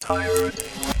tired,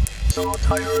 so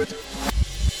tired,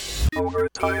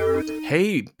 overtired.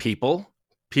 Hey, people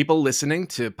listening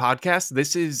to podcasts.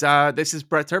 This is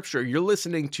Brett Terpstra. You're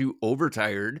listening to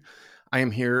Overtired. I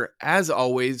am here as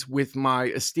always with my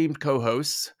esteemed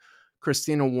co-hosts,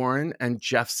 Christina Warren and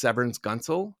Jeff Severance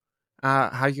Gunsel.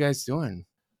 How you guys doing?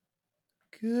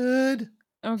 Good.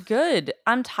 Oh, good.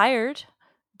 I'm tired,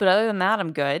 but other than that,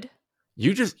 I'm good.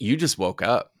 You just woke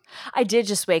up. I did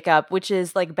just wake up, which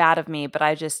is like bad of me, but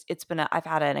I've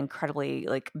had an incredibly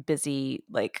like busy,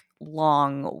 like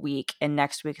long week, and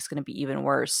next week is going to be even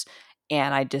worse.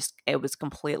 And it was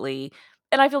completely,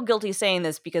 and I feel guilty saying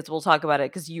this because we'll talk about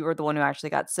it because you were the one who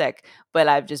actually got sick, but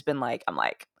I've just been like,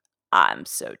 I'm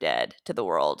so dead to the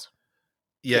world.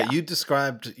 Yeah, Yeah. you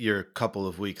described your couple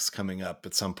of weeks coming up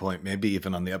at some point, maybe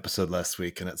even on the episode last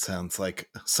week, and it sounds like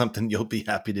something you'll be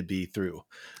happy to be through.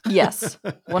 Yes,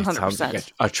 It sounds 100%.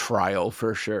 like a trial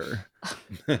for sure.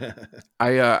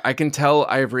 I can tell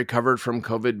I have recovered from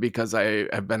COVID because I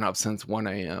have been up since 1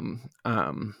 a.m.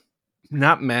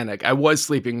 Not manic. I was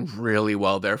sleeping really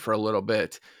well there for a little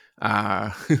bit.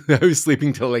 I was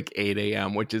sleeping till like 8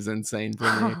 a.m., which is insane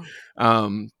for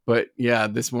me. But yeah,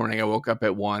 this morning I woke up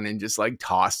at 1 and just like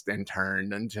tossed and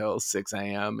turned until 6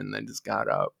 a.m. and then just got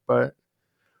up. But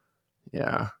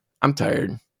yeah, I'm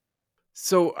tired.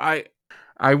 So I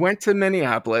went to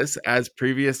Minneapolis as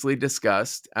previously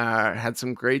discussed, had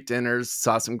some great dinners,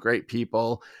 saw some great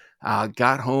people,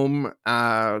 got home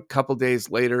a couple days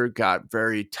later, got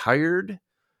very tired.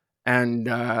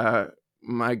 And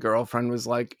my girlfriend was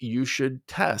like, you should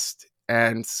test.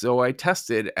 And so I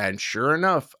tested, and sure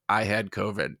enough, I had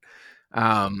COVID.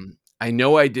 I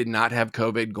know I did not have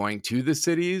COVID going to the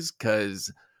cities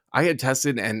because I had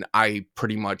tested and I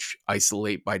pretty much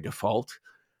isolate by default.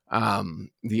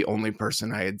 The only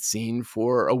person I had seen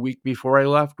for a week before I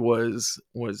left was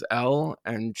Elle,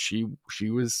 and she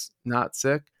was not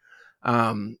sick.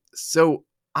 So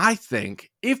I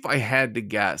think if I had to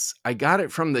guess, I got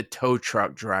it from the tow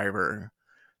truck driver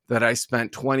that I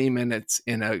spent 20 minutes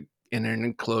in an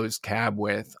enclosed cab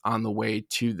with on the way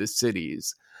to the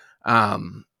cities.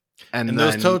 And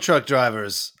those tow truck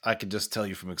drivers, I can just tell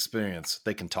you from experience,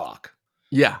 they can talk.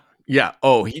 Yeah.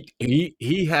 Oh,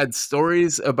 he had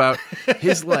stories about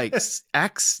his like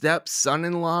ex-step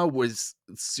son-in-law was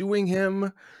suing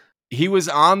him. He was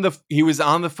on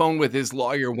the phone with his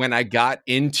lawyer when I got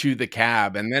into the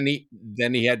cab, and then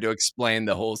he had to explain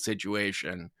the whole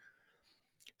situation.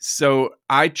 So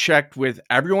I checked with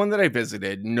everyone that I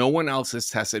visited. No one else has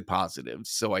tested positive,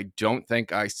 so I don't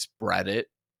think I spread it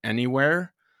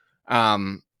anywhere.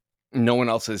 No one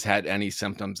else has had any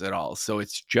symptoms at all. So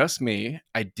it's just me.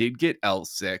 I did get Elle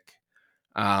sick.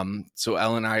 So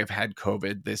Elle and I have had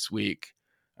COVID this week.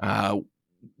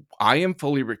 I am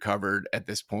fully recovered at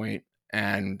this point,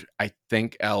 and I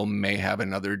think Elle may have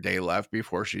another day left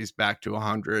before she's back to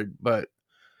 100. But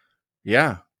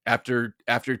yeah, after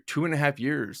 2.5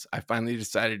 years, I finally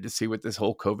decided to see what this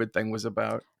whole COVID thing was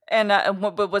about. And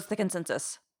what's the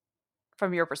consensus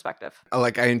from your perspective?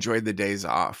 Like, I enjoyed the days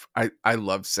off. I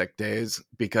love sick days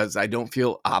because I don't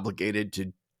feel obligated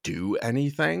to do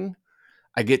anything.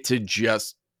 I get to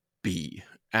just be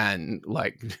and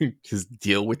like just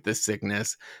deal with the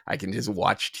sickness. I can just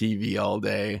watch TV all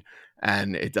day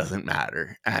and it doesn't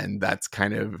matter. And that's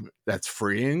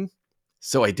freeing.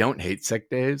 So I don't hate sick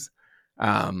days.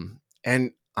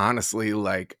 And honestly,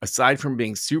 like, aside from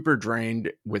being super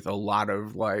drained with a lot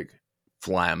of like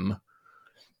phlegm,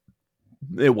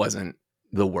 it wasn't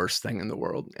the worst thing in the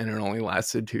world, and it only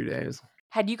lasted 2 days.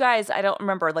 Had you guys, I don't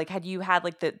remember, like, had you had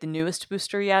like the newest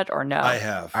booster yet or no? I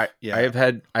have. I have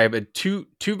had two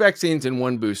vaccines and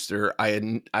one booster.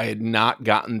 I had not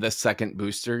gotten the second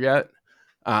booster yet.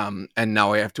 And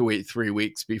now I have to wait 3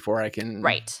 weeks before I can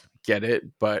get it.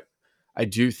 But I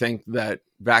do think that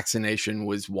vaccination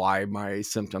was why my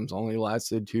symptoms only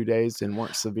lasted 2 days and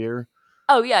weren't severe.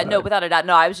 Oh yeah, no, without a doubt.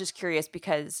 No, I was just curious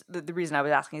because the reason I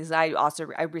was asking is I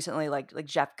recently like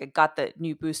Jeff got the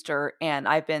new booster, and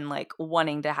I've been like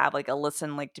wanting to have like a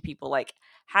listen like to people like,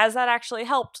 has that actually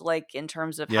helped, like in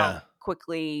terms of how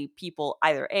quickly people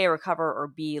either A, recover, or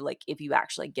B, like if you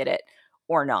actually get it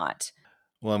or not.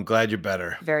 Well, I'm glad you're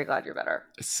better. Very glad you're better.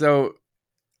 So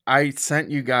I sent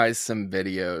you guys some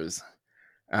videos.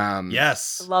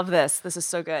 Yes. Love this. This is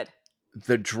so good.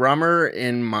 The drummer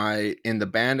in the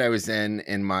band I was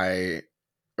in my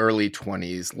early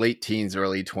 20s, late teens,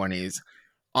 early 20s,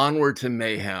 Onward to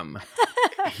Mayhem.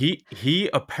 he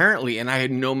apparently, and I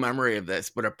had no memory of this,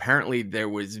 but apparently there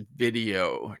was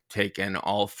video taken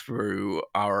all through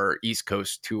our East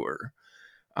Coast tour.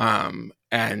 And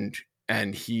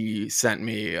and he sent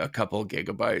me a couple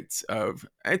gigabytes of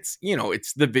it's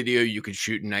the video you could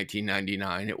shoot in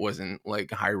 1999. It wasn't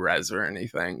like high res or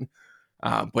anything,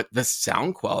 but the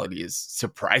sound quality is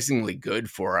surprisingly good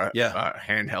for a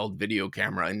handheld video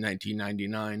camera in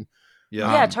 1999.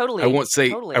 Yeah, totally. I won't say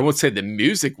the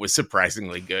music was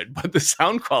surprisingly good, but the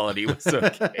sound quality was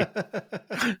okay.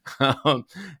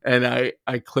 And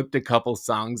I clipped a couple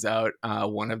songs out,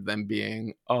 one of them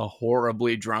being a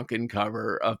horribly drunken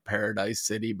cover of Paradise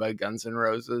City by Guns N'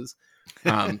 Roses.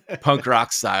 Punk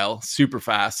rock style, super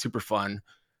fast, super fun.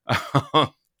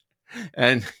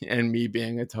 And me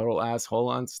being a total asshole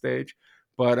on stage.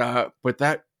 But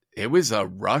that it was a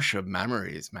rush of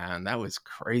memories, man. That was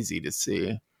crazy to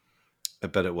see. I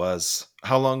bet it was.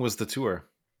 How long was the tour?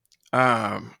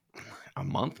 A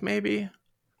month, maybe.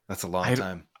 That's a long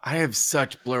time. I have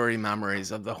such blurry memories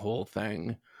of the whole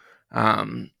thing.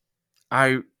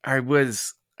 I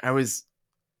was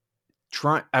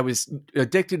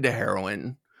addicted to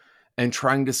heroin and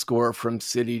trying to score from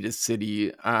city to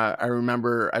city. I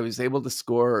remember I was able to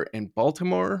score in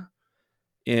Baltimore,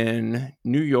 in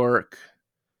New York,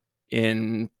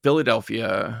 in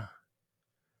Philadelphia.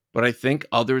 But I think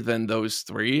other than those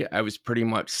three, I was pretty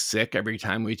much sick every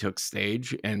time we took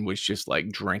stage and was just like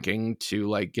drinking to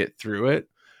like get through it.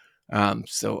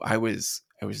 So I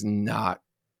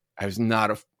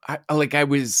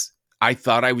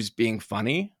thought I was being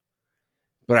funny,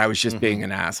 but I was just being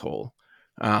an asshole.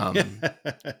 And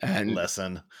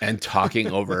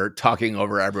talking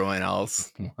over everyone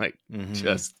else. Like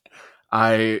just,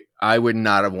 I would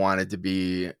not have wanted to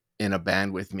be in a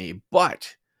band with me,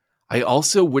 but I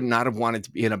also would not have wanted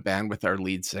to be in a band with our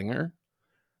lead singer.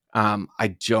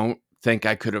 I don't think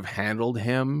I could have handled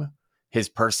his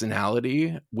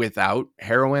personality without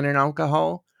heroin and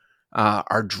alcohol.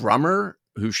 Our drummer,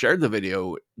 who shared the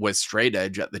video, was straight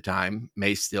edge at the time,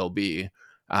 may still be.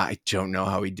 I don't know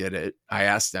how he did it. I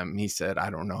asked him. He said, I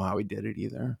don't know how he did it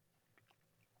either.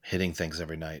 Hitting things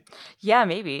every night. Yeah,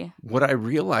 maybe. What I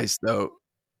realized, though,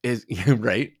 is,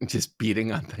 right, just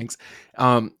beating on things.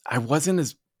 I wasn't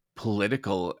as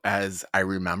political as I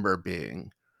remember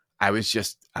being. I was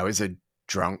a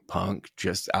drunk punk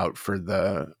just out for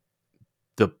the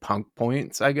punk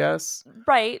points, I guess.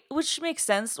 Right, which makes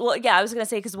sense. Well, yeah, I was gonna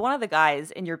say, because one of the guys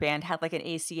in your band had like an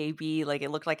ACAB, like it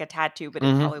looked like a tattoo, but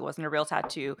it probably wasn't a real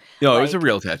tattoo. No, it was a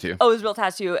real tattoo. Oh, it was a real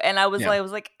tattoo. And I was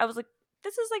like,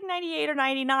 this is like 98 or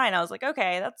 99. I was like,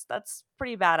 okay, that's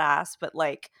pretty badass. But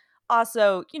like,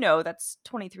 also, that's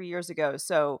 23 years ago.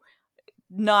 So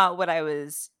not what I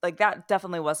was like, that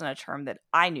definitely wasn't a term that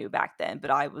I knew back then,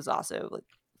 but I was also like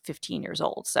 15 years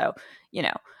old. So,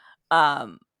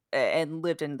 and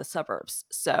lived in the suburbs.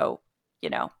 So,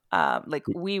 like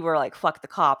we were like, fuck the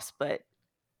cops, but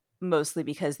mostly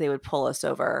because they would pull us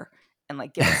over and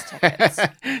like give us tickets,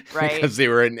 right? Because they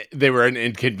were an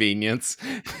inconvenience.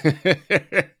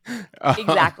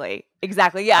 Exactly.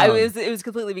 Yeah, it was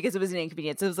completely because it was an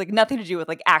inconvenience. It was like nothing to do with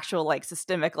like actual like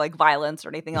systemic like violence or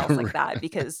anything else like that.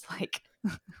 Because like,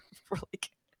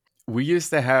 we used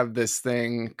to have this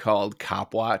thing called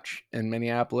Cop Watch in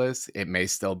Minneapolis. It may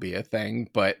still be a thing,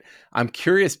 but I'm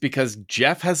curious because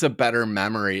Jeff has a better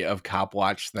memory of Cop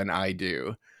Watch than I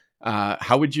do.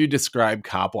 How would you describe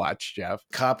Cop Watch, Jeff?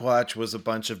 Cop Watch was a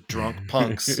bunch of drunk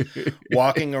punks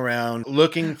walking around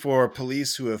looking for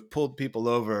police who have pulled people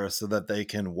over so that they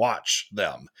can watch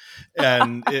them.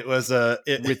 And it was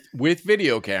with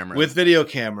video cameras. With video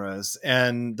cameras.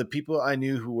 And the people I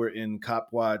knew who were in Cop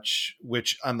Watch,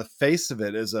 which on the face of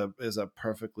it is a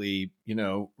perfectly,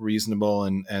 reasonable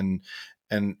and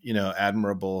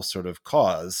admirable sort of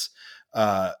cause,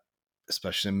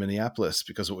 especially in Minneapolis,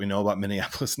 because what we know about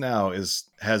Minneapolis now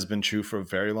has been true for a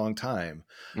very long time.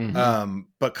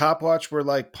 But Cop Watch were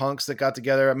like punks that got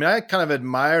together. I mean, I kind of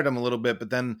admired them a little bit, but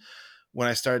then when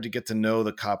I started to get to know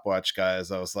the Cop Watch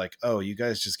guys, I was like, oh, you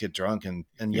guys just get drunk and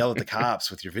yell at the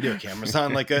cops with your video cameras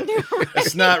on. Like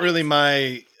it's not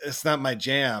my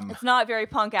jam. It's not very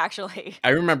punk, actually. I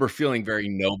remember feeling very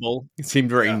noble. It seemed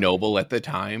very noble at the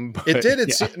time. But it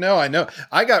did. No, I know.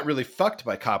 I got really fucked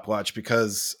by Cop Watch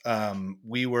because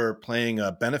we were playing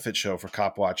a benefit show for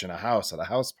Cop Watch in a house at a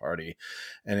house party.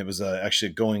 And it was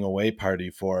actually a going away party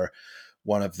for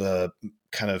one of the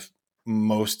kind of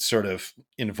most sort of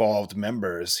involved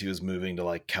members. He was moving to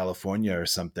like California or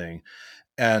something.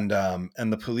 And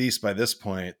the police, by this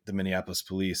point, the Minneapolis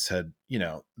police had,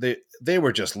 they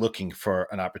were just looking for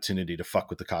an opportunity to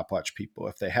fuck with the Cop Watch people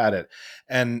if they had it.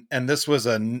 And this was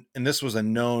a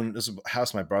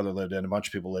house my brother lived in, a bunch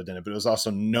of people lived in it, but it was also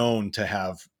known to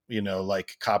have,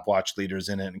 like cop watch leaders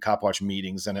in it and cop watch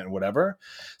meetings in it and whatever.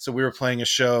 So we were playing a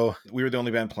show. We were the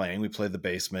only band playing. We played the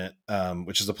basement,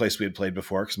 which is a place we had played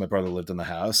before because my brother lived in the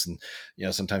house. And,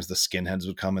 sometimes the skinheads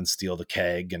would come and steal the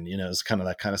keg, and, it's kind of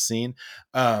that kind of scene.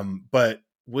 But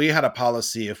we had a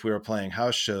policy if we were playing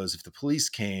house shows, if the police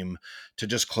came, to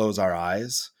just close our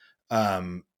eyes.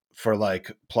 For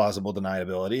like plausible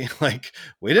deniability. Like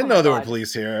we didn't know there were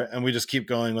police here, and we just keep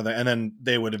going with it. And then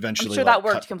they would eventually, I'm sure that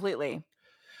worked completely.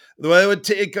 Well,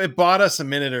 it bought us a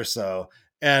minute or so.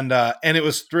 And it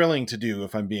was thrilling to do,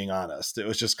 if I'm being honest. It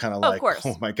was just kind of like,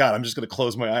 oh my God, I'm just going to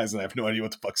close my eyes and I have no idea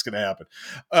what the fuck's going to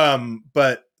happen.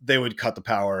 But they would cut the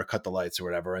power or cut the lights or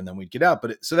whatever, and then we'd get out.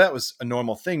 So that was a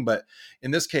normal thing. But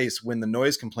in this case, when the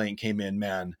noise complaint came in,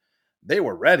 man, they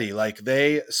were ready.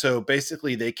 So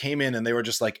basically they came in and they were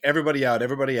just like, everybody out.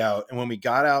 And when we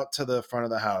got out to the front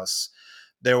of the house,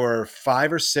 there were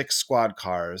 5 or 6 squad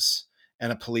cars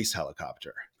and a police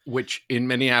helicopter. Which in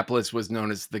Minneapolis was known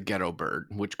as the Ghetto Bird,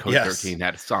 which Code 13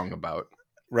 had a song about.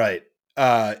 Right.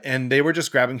 And they were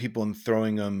just grabbing people and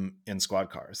throwing them in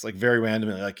squad cars, like very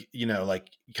randomly, like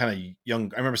kind of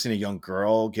young. I remember seeing a young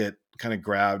girl get kind of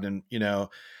grabbed and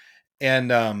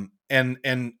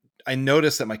I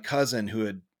noticed that my cousin who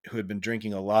had been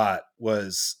drinking a lot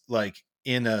was like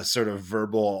in a sort of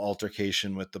verbal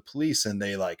altercation with the police, and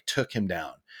they like took him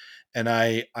down, and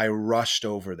I rushed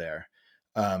over there,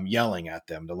 yelling at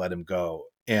them to let him go.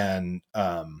 And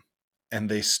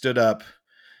they stood up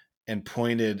and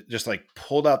pointed, just like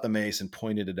pulled out the mace and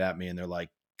pointed it at me. And they're like,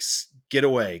 get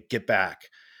away, get back.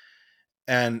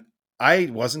 And I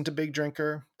wasn't a big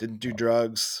drinker, didn't do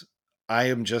drugs. I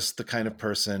am just the kind of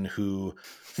person who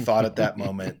thought at that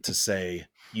moment to say,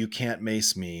 you can't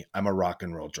mace me. I'm a rock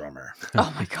and roll drummer.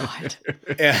 Oh my God.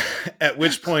 At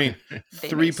which point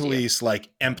 3 police like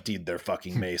emptied their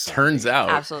fucking mace. Turns out.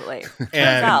 Absolutely.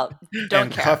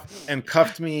 Don't care.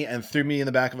 Cuffed me and threw me in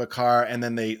the back of a car. And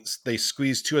then they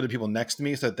squeezed 2 other people next to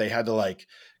me so that they had to like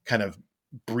kind of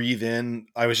breathe in.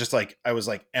 I was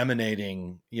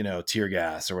emanating, tear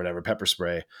gas or whatever, pepper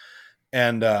spray.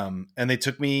 And they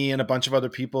took me and a bunch of other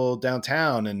people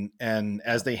downtown. And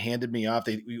as they handed me off,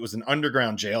 it was an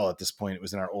underground jail at this point. It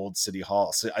was in our old city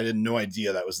hall. So I had no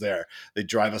idea that was there. They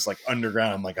drive us like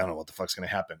underground. I'm like, I don't know what the fuck's going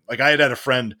to happen. Like I had a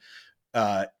friend,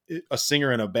 a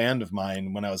singer in a band of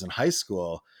mine when I was in high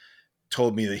school,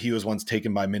 told me that he was once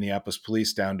taken by Minneapolis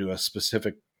police down to a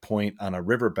specific point on a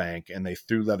riverbank, and they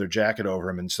threw leather jacket over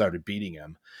him and started beating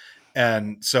him.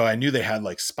 And so I knew they had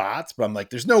like spots, but I'm like,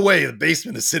 there's no way the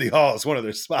basement of City Hall is one of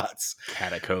their spots.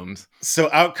 Catacombs. So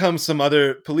out comes some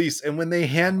other police. And when they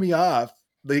hand me off,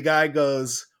 the guy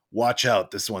goes, watch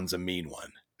out, this one's a mean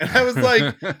one. And I was like,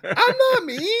 I'm not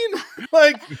mean.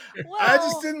 Like, well, I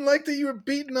just didn't like that you were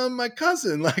beating on my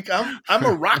cousin. Like, I'm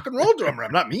a rock and roll drummer.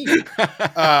 I'm not mean.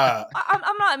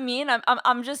 I'm not mean.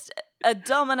 I'm just a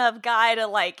dumb enough guy to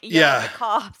like yell at the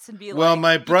cops and be like, well,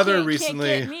 my brother recently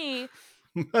can't get me.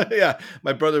 Yeah,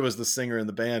 my brother was the singer in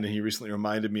the band, and he recently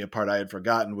reminded me a part I had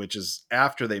forgotten, which is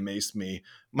after they maced me,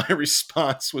 my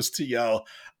response was to yell,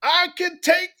 I can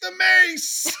take the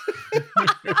mace.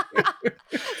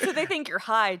 So they think you're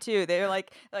high too. They're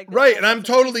like right, and I'm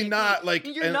totally not. Like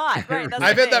you're not right. That's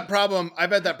I've had that problem.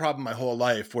 I've had that problem my whole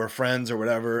life, where friends or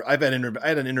whatever. I had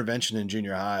an intervention in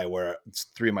junior high where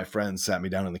 3 of my friends sat me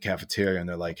down in the cafeteria, and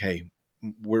they're like, "Hey,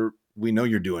 we know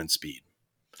you're doing speed."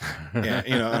 Yeah,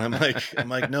 and I'm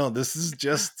like, no, this is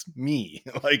just me.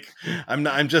 Like, I'm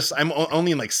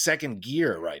only in like second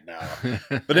gear right now.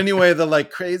 But anyway, the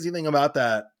like crazy thing about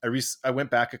that, I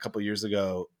went back a couple years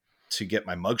ago to get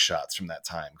my mugshots from that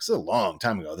time. This is a long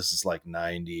time ago. This is like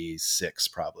 96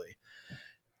 probably.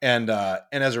 And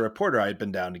as a reporter, I had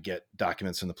been down to get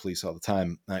documents from the police all the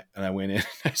time. And I went in and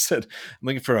I said, I'm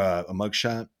looking for a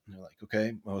mugshot. And they're like,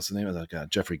 okay, well, what's the name? I was like,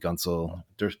 Jeffrey Gunsel,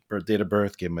 date of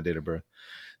birth, gave him my date of birth.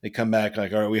 They come back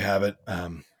like, all right, we have it.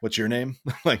 What's your name?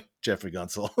 Like, Jeffrey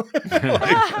Gunsel.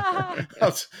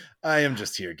 Like, I am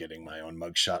just here getting my own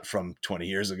mugshot from 20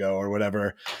 years ago or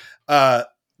whatever.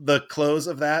 The close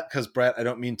of that, because Brett, I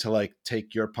don't mean to like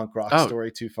take your punk rock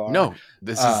story too far. No,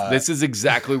 this is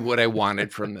exactly what I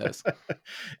wanted from this.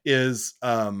 Is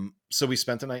so we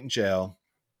spent the night in jail,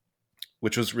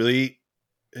 which was really,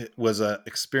 it was a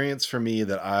experience for me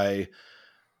that I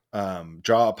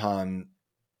draw upon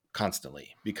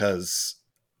constantly, because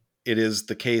it is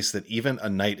the case that even a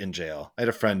night in jail, I had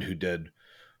a friend who did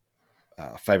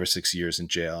 5 or 6 years in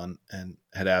jail and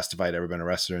had asked if I'd ever been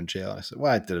arrested in jail. I said,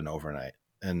 well, I did an overnight.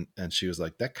 And she was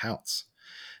like, that counts.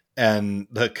 And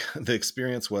the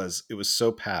experience was, it was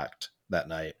so packed that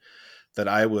night that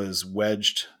I was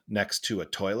wedged next to a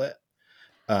toilet,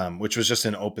 which was just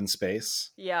an open space.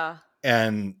 Yeah.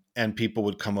 and people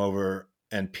would come over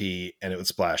and pee, and it would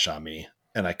splash on me,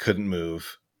 and I couldn't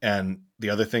move. And the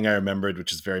other thing I remembered,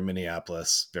 which is very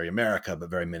Minneapolis, very America, but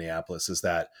very Minneapolis, is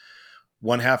that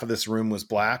one half of this room was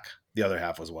black, the other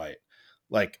half was white.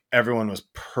 Like everyone was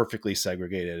perfectly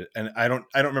segregated. And I don't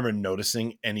remember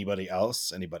noticing anybody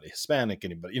else, anybody Hispanic,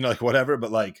 anybody, you know, like whatever,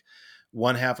 but like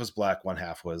one half was black, one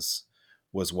half was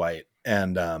white.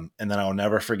 And then I'll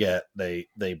never forget, they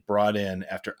brought in,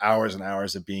 after hours and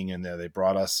hours of being in there, they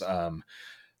brought us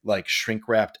like shrink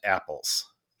wrapped apples.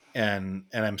 And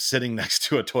I'm sitting next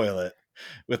to a toilet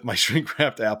with my shrink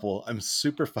wrapped apple. I'm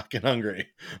super fucking hungry,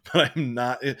 but I'm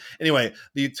not. Anyway,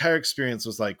 the entire experience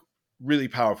was like really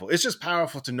powerful. It's just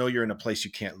powerful to know you're in a place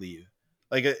you can't leave.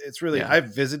 Like it's really,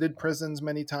 I've visited prisons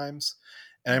many times.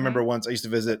 And I remember once I used to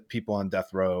visit people on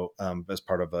death row as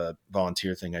part of a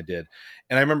volunteer thing I did.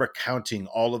 And I remember counting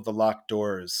all of the locked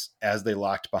doors as they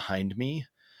locked behind me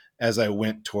as I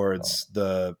went towards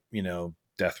the, you know,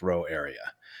 death row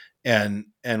area. And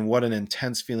what an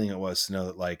intense feeling it was to know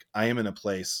that like I am in a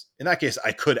place, in that case,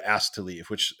 I could ask to leave,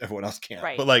 which everyone else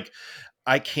can't, but like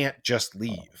I can't just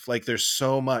leave. Like there's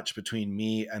so much between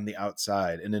me and the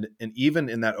outside. And even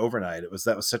in that overnight,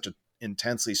 that was such an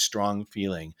intensely strong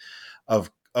feeling of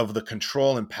the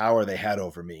control and power they had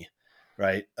over me.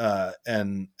 Right.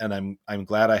 And I'm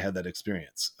glad I had that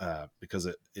experience because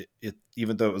it,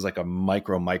 even though it was like a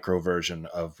micro version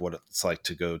of what it's like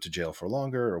to go to jail for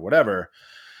longer or whatever,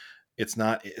 it's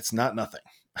not nothing.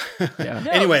 Yeah.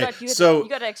 No, anyway, you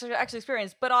got to actually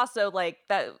experience, but also like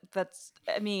that's,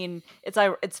 I mean,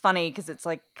 it's funny because it's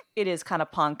like, it is kind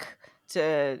of punk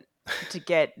to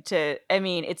get to, I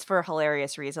mean, it's for a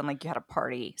hilarious reason. Like you had a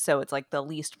party. So it's like the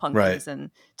least punk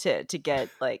reason to get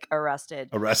like arrested.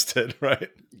 Right.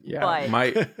 Yeah.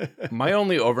 But my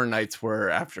only overnights were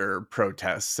after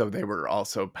protests. So they were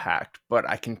also packed, but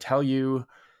I can tell you,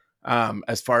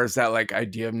 as far as that like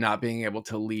idea of not being able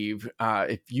to leave,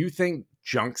 if you think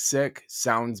junk sick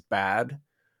sounds bad,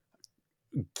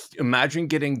 imagine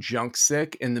getting junk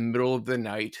sick in the middle of the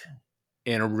night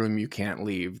in a room you can't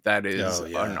leave. That is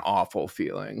an awful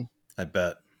feeling. I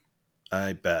bet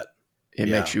It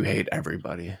makes you hate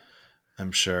everybody,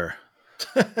 I'm sure.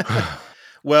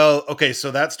 Well, okay, so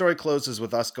that story closes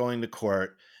with us going to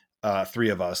court, three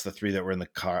of us, the three that were in the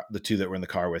car, the two that were in the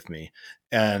car with me,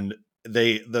 and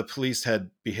the police had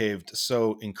behaved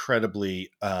so incredibly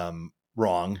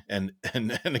wrong and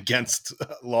against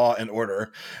law and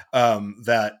order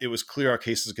that it was clear our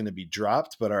case was going to be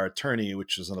dropped. But our attorney,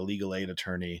 which was an illegal aid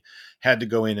attorney, had to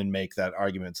go in and make that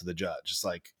argument to the judge. It's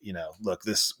like, you know, look,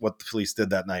 what the police did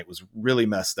that night was really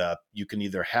messed up. You can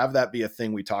either have that be a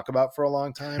thing we talk about for a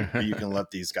long time, or you can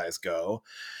let these guys go.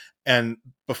 And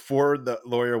before the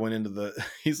lawyer went into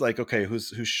he's like, okay,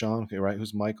 who's Sean? Okay, right.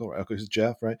 Who's Michael? Okay, who's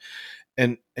Jeff? Right.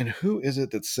 And who is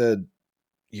it that said,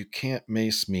 you can't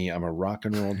mace me, I'm a rock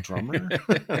and roll drummer?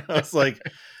 I was like,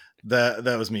 that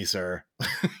was me, sir.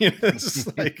 You know, it's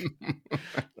just like,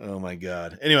 oh my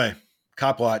God. Anyway,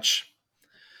 Cop Watch.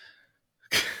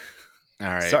 All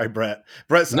right. Sorry, Brett.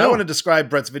 I want to describe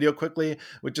Brett's video quickly,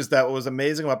 which is that what was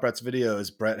amazing about Brett's video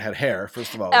is Brett had hair,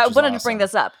 first of all. I wanted to bring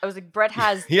this up. I was like, Brett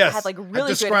had like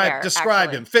really good hair.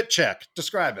 Describe him. Fit check.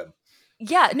 Describe him.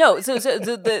 Yeah, no. So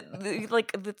the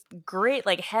like the great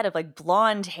like head of like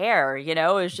blonde hair, you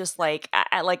know, is just like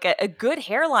a good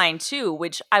hairline too.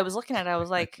 Which I was looking at, I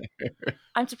was like,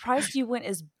 I'm surprised you went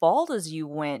as bald as you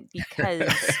went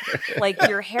because like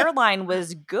your hairline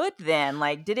was good then.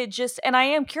 Like, did it just? And I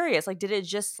am curious. Like, did it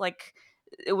just like?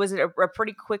 Was it a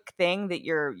pretty quick thing that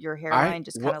your hairline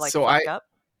just kind of like fucked up?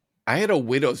 I had a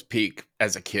widow's peak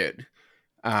as a kid.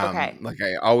 Okay. Like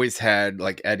I always had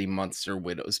like Eddie Munster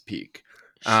widow's peak.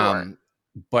 Sure.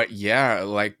 But yeah,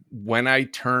 like when I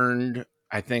turned,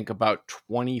 I think about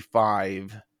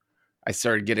 25, I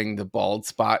started getting the bald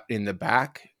spot in the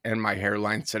back and my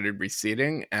hairline started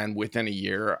receding. And within a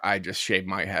year, I just shaved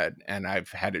my head and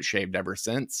I've had it shaved ever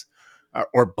since,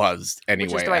 or buzzed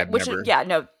anyway.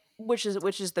 Which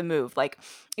is the move. Like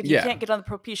if you can't get on the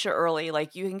Propecia early,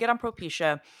 like you can get on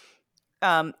Propecia.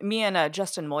 Me and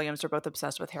Justin Williams are both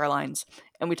obsessed with hairlines,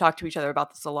 and we talk to each other about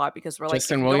this a lot because we're like,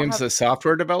 Justin Williams, a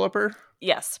software developer?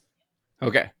 Yes.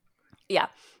 Okay. Yeah.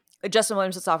 Justin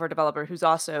Williams, a software developer who's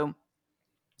also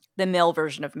the male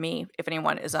version of me, if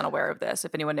anyone is unaware of this,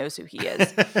 if anyone knows who he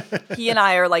is. He and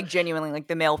I are like genuinely like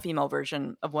the male-female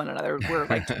version of one another. We're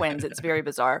like twins. It's very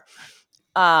bizarre.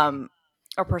 Our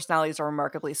personalities are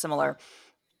remarkably similar.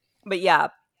 But yeah,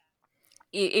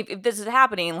 if this is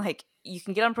happening, like you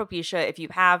can get on Propecia if you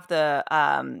have the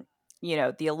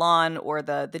the Elon or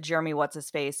the Jeremy what's his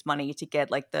face money to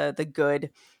get like the good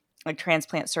like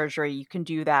transplant surgery. You can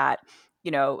do that.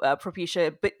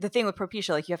 Propecia. But the thing with Propecia,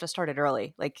 like, you have to start it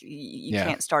early. Like, you Yeah.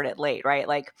 can't start it late, right?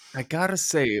 Like, I gotta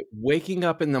say, waking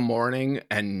up in the morning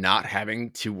and not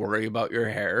having to worry about your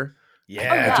hair.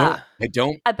 Yeah. I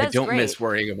don't I bet it's miss great.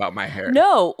 worrying about my hair.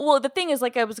 No, well, the thing is,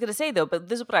 like I was gonna say though, but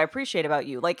this is what I appreciate about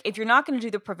you. Like, if you're not gonna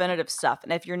do the preventative stuff,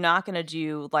 and if you're not gonna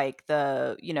do like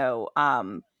the,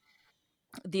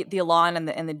 the Alon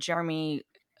and the Jeremy,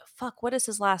 fuck, what is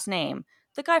his last name?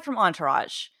 The guy from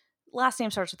Entourage. Last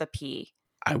name starts with a P.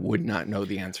 I would not know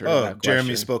the answer to Oh, that Jeremy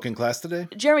question. spoke in class today?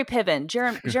 Jeremy Piven,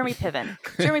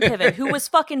 who was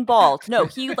fucking bald. No,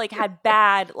 he like had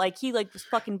bad, like he like was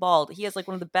fucking bald. He has like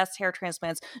one of the best hair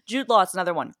transplants. Jude Law's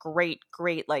another one. Great,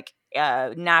 like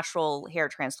natural hair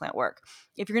transplant work.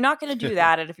 If you're not going to do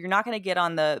that, and if you're not going to get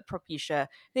on the Propecia,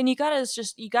 then you gotta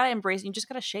embrace it. You just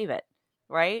gotta shave it,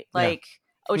 right? Like,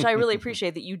 which I really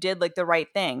appreciate that you did like the right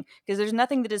thing, because there's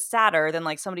nothing that is sadder than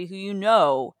like somebody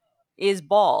who is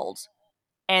bald.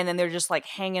 And then they're just like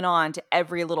hanging on to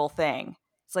every little thing.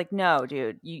 It's like, no,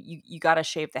 dude, you got to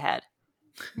shave the head.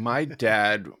 My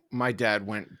dad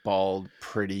went bald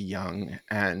pretty young,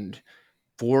 and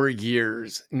for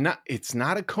years, it's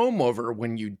not a comb over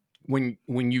when you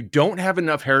don't have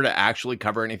enough hair to actually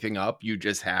cover anything up. You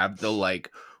just have the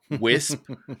like wisp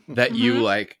that you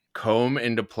like comb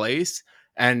into place.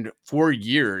 And for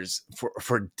years,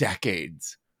 for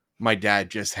decades, my dad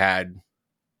just had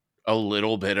a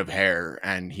little bit of hair,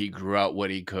 and he grew out what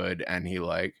he could, and he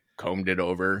like combed it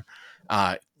over.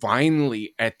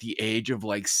 Finally, at the age of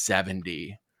like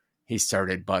 70, he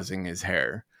started buzzing his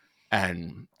hair,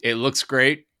 and it looks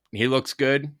great. He looks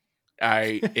good.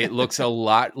 It looks a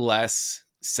lot less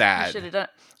sad.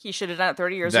 He should have done it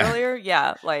 30 years earlier.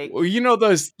 Yeah, like, well, you know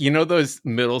those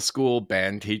middle school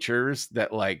band teachers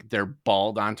that like they're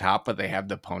bald on top, but they have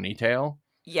the ponytail.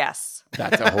 Yes.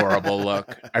 That's a horrible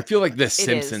look. I feel like The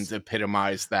Simpsons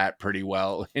epitomized that pretty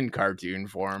well in cartoon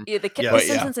form. Yeah, the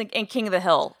Simpsons and King of the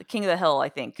Hill. King of the Hill, I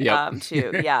think, too.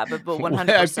 Yeah, but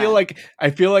 100%.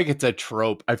 I feel like it's a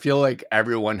trope. I feel like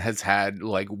everyone has had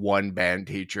like one band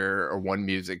teacher or one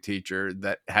music teacher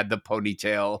that had the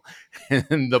ponytail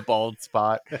and the bald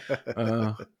spot.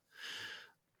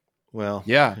 Well,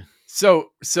 yeah. So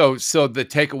the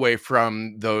takeaway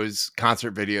from those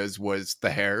concert videos was the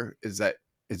hair. Is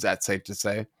that safe to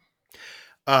say?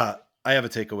 I have a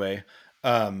takeaway.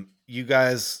 You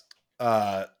guys,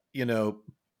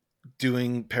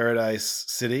 doing Paradise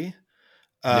City,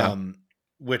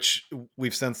 which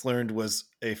we've since learned was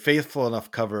a faithful enough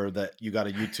cover that you got a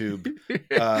YouTube.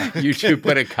 YouTube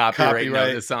put a copyright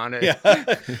notice on it.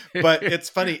 Yeah. But it's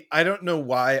funny. I don't know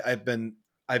why I've been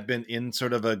in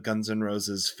sort of a Guns N'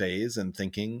 Roses phase and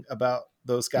thinking about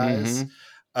those guys. It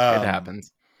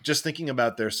happens. Just thinking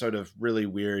about their sort of really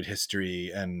weird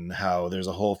history and how there's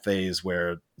a whole phase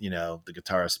where, the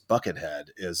guitarist Buckethead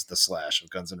is the Slash of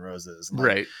Guns N' Roses. And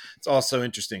right. It's all so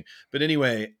interesting. But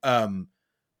anyway,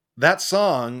 that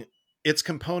song, its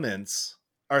components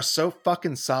are so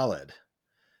fucking solid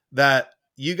that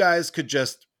you guys could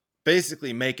just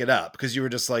basically make it up, because you were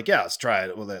just like, yeah, let's try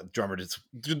it. Well, the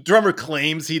drummer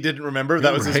claims he didn't remember.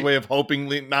 That was his way of hoping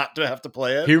not to have to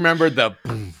play it. He remembered the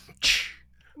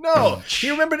No,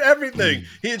 he remembered everything.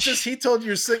 He told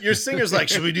your singer's like,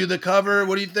 should we do the cover?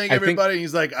 What do you think, everybody? And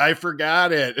he's like, I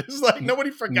forgot it. It's like, nobody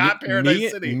forgot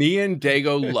Paradise City. Me and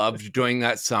Dago loved doing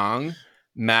that song.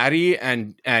 Maddie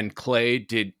and Clay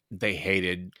they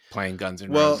hated playing Guns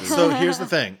N' Roses. Well, so here's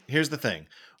the thing.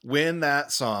 When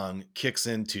that song kicks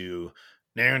into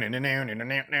right,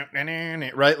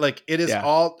 like it is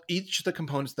each of the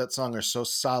components of that song are so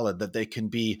solid that they can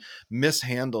be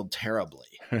mishandled terribly,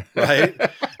 right?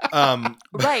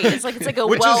 Right, it's like a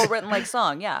well-written like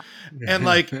song, yeah, and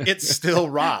like it still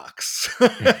rocks. Well,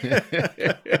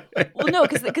 no,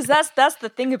 because that's the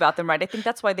thing about them, right? I think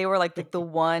that's why they were like the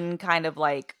one kind of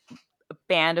like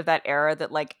band of that era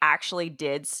that like actually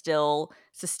did still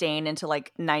sustain into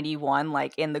like 91,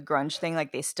 like in the grunge thing,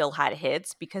 like they still had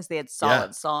hits because they had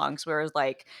solid songs. Whereas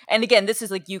like, and again, this is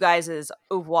like you guys'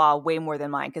 oeuvre way more than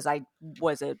mine, because I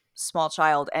was a small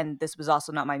child and this was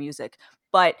also not my music.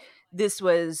 But this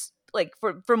was like,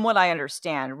 from what I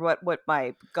understand, what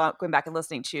my going back and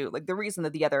listening to, like the reason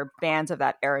that the other bands of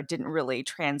that era didn't really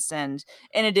transcend,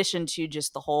 in addition to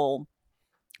just the whole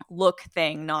look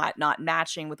thing not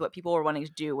matching with what people were wanting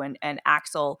to do, and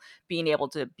Axl being able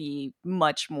to be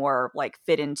much more like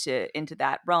fit into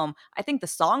that realm. I think the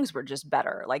songs were just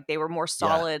better. Like they were more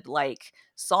solid, like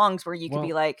songs where you could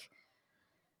be like,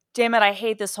 damn it, I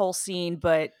hate this whole scene,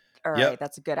 but all right,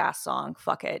 that's a good ass song.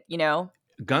 Fuck it,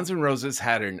 Guns N' Roses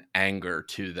had an anger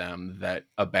to them that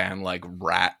a band like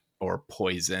Rat or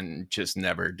Poison just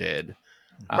never did.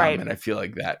 Right. And I feel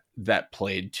like that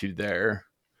played to their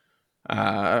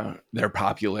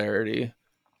popularity.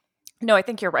 No, I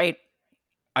think you're right.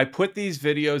 I put these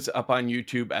videos up on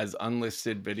YouTube as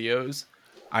unlisted videos.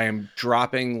 I am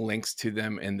dropping links to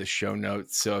them in the show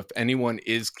notes. So if anyone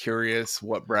is curious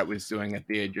what Brett was doing at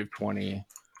the age of 20,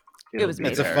 It was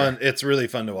It's amazing. it's really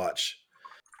fun to watch.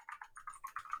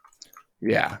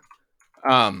 Yeah.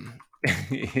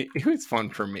 It was fun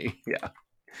for me. Yeah.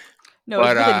 No,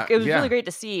 it was yeah. really great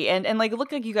to see, and like it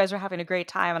looked like you guys were having a great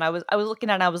time, and I was looking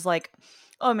at it and I was like,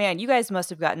 oh man, you guys must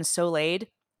have gotten so laid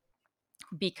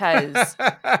because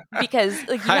like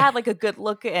you had like a good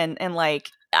look, and like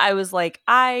I was like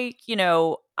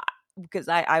because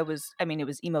I was, I mean, it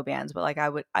was emo bands, but like I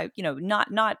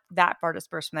not that far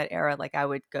dispersed from that era. Like I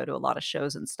would go to a lot of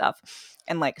shows and stuff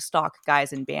and like stalk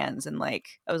guys in bands. And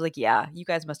like, I was like, yeah, you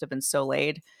guys must have been so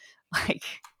laid. Like,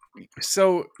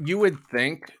 so you would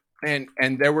think, and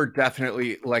there were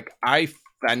definitely, like, I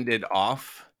fended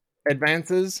off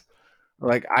advances.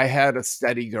 Like I had a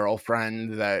steady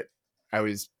girlfriend that I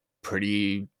was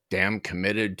pretty damn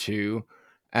committed to.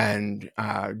 And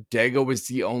Dago was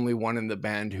the only one in the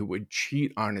band who would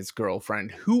cheat on his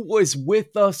girlfriend, who was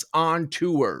with us on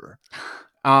tour.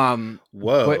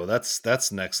 Whoa,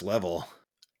 that's next level.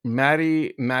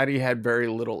 Maddie had very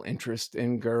little interest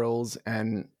in girls,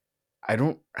 and I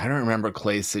don't remember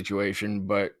Clay's situation,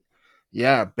 but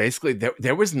yeah, basically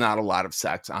there was not a lot of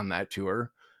sex on that tour.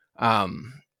 I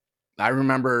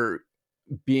remember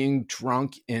being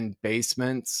drunk in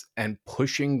basements and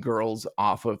pushing girls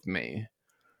off of me.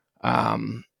 I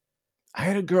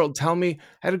had a girl tell me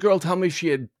she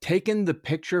had taken the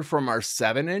picture from our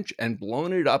 7-inch and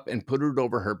blown it up and put it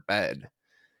over her bed.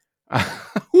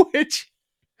 Which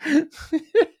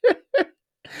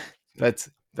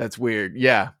that's weird.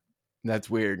 Yeah. That's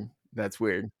weird.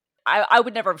 I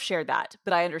would never have shared that,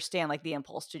 but I understand like the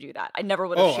impulse to do that. I never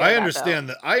would have shared I that, understand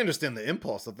though. that. I understand the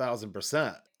impulse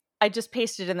 1,000%. I just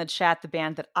pasted in the chat the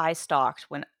band that I stalked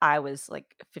when I was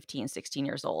like 15, 16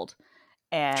 years old.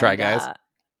 And Try Guys.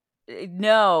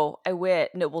 No,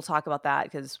 we'll talk about that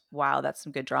because wow, that's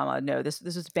some good drama. No, this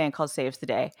is a band called Saves the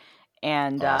Day.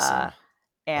 And Awesome.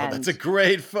 and that's a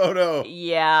great photo.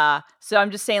 Yeah. So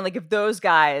I'm just saying, like, if those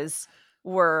guys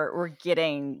were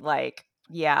getting like,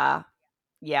 yeah,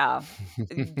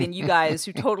 then you guys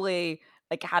who totally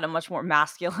like had a much more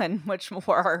masculine, much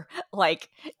more like,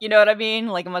 you know what I mean?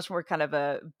 Like a much more kind of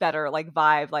a better like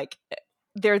vibe. Like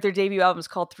their debut album is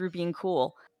called Through Being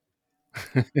Cool.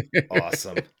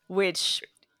 Awesome. Which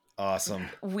awesome.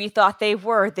 We thought they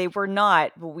were. They were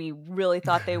not, but we really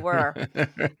thought they were.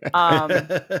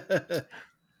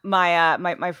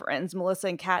 My friends Melissa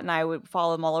and Kat and I would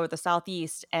follow them all over the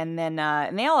Southeast, and then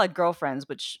and they all had girlfriends,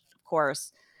 which of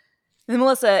course, and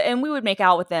Melissa and we would make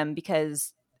out with them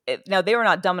because now they were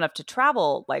not dumb enough to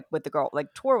travel like with the girl,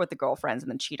 like tour with the girlfriends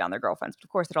and then cheat on their girlfriends. But of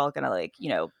course, they're all gonna like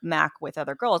mac with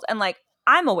other girls, and like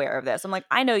I'm aware of this. I'm like,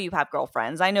 I know you have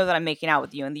girlfriends. I know that I'm making out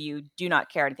with you, and that you do not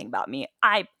care anything about me.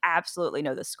 I absolutely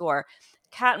know the score.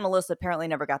 Kat and Melissa apparently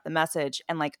never got the message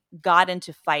and like got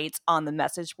into fights on the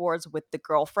message boards with the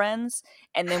girlfriends.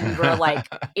 And then we were like,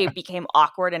 it became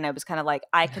awkward. And I was kind of like,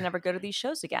 I can never go to these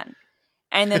shows again.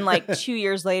 And then like 2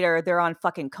 years later, they're on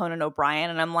fucking Conan O'Brien.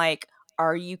 And I'm like,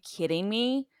 are you kidding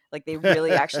me? Like they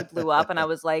really actually blew up. And I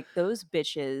was like, those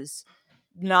bitches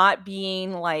not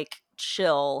being like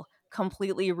chill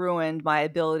completely ruined my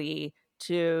ability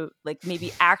to like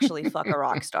maybe actually fuck a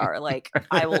rock star. Like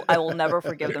I will never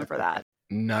forgive them for that.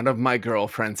 None of my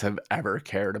girlfriends have ever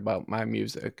cared about my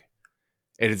music.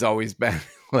 It has always been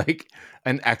like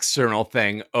an external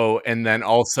thing. Oh, and then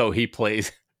also he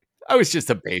plays. I was just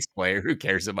a bass player. Who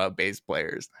cares about bass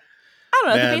players? I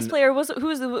don't know. The bass player was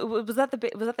that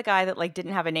the guy that like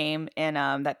didn't have a name in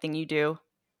That Thing You Do?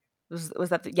 Was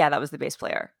that that was the bass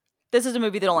player. This is a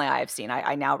movie that only I have seen.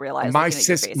 I now realize my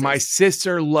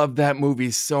sister loved that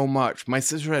movie so much. My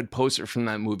sister had posters from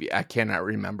that movie. I cannot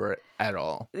remember it at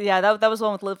all. Yeah, that was the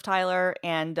one with Liv Tyler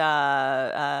and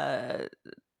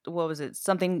what was it?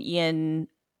 Something Ian,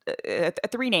 a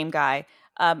 3-name guy.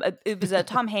 It was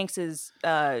Tom Hanks's.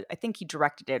 I think he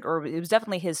directed it, or it was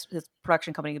definitely his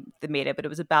production company that made it. But it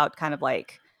was about kind of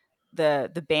like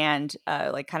the band,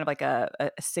 like kind of like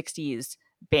a 60s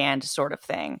band sort of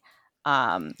thing.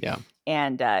 Yeah,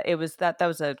 and it was that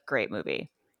was a great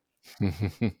movie.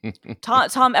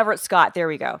 Tom Everett Scott. There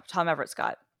we go. Tom Everett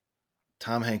Scott.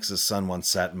 Tom Hanks' son once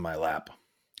sat in my lap.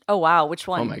 Oh wow, which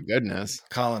one? Oh my goodness,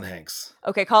 Colin Hanks.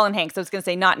 Okay, Colin Hanks. I was gonna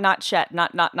say not Chet,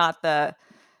 not the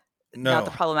not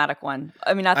the problematic one.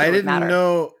 I mean, not that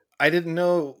I didn't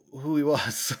know who he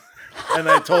was. and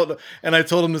I told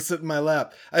him to sit in my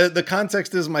lap. The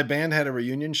context is my band had a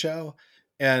reunion show,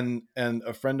 and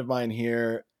a friend of mine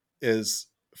here is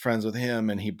friends with him,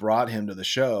 and he brought him to the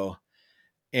show,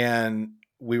 and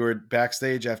we were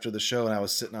backstage after the show, and I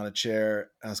was sitting on a chair.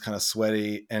 I was kind of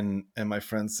sweaty, and my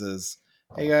friend says,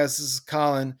 "Hey guys, this is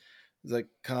Colin." He's like,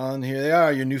 "Colin, here they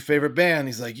are, your new favorite band."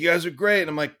 He's like, "You guys are great." And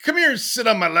I'm like, "Come here and sit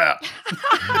on my lap."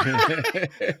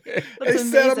 He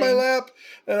sat on my lap,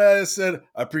 and I said,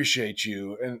 "I appreciate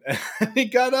you." And he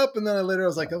got up, and then I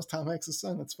was like, "That was Tom Hanks'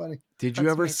 son. That's funny." Did you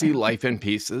ever see Life in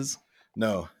Pieces?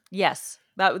 No. Yes.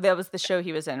 That was the show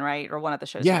he was in, right? Or one of the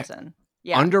shows he was in.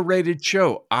 Yeah. Underrated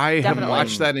show. I Definitely. have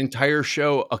watched that entire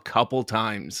show a couple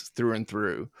times through and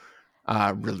through.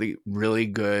 Really, really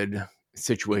good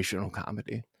situational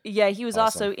comedy. Yeah, he was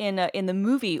Awesome. also in the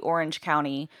movie Orange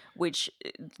County, which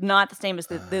not the same as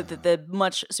the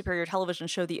much superior television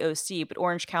show The OC, but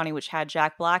Orange County, which had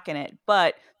Jack Black in it.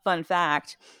 But fun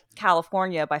fact,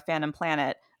 California by Phantom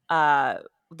Planet,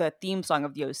 the theme song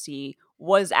of The OC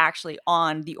was actually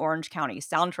on the Orange County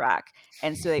soundtrack,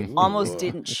 and so they almost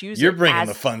didn't choose it. You're bringing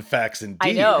the fun facts indeed.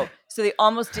 I know. So they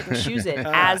almost didn't choose it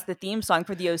as the theme song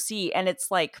for The OC, and it's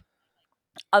like,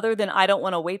 other than I Don't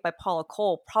Want to Wait by Paula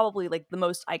Cole, probably like the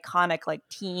most iconic like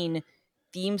teen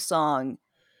theme song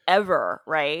ever,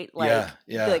 right? Like,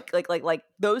 yeah. Like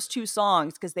those two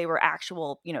songs, because they were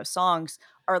actual, songs,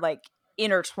 are like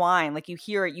intertwined. Like you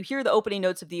hear the opening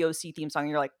notes of the OC theme song,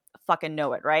 and you're like, fucking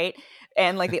know it, right?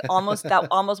 And like that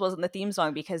almost wasn't the theme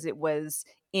song because it was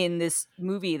in this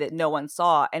movie that no one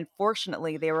saw. And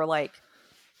fortunately, they were like,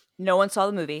 no one saw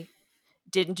the movie,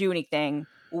 didn't do anything.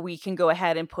 We can go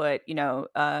ahead and put,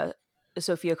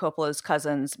 Sofia Coppola's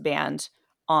cousin's band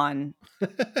on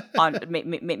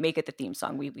make it the theme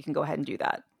song. We can go ahead and do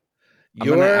that. I'm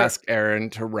going to ask Aaron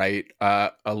to write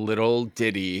a little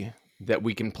ditty that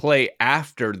we can play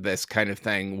after this kind of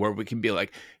thing, where we can be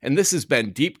like, and this has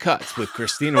been Deep Cuts with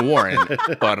Christina Warren.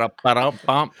 I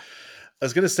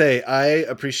was going to say, I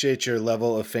appreciate your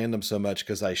level of fandom so much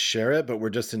because I share it, but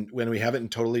we're just when we have it in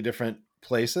totally different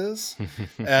places.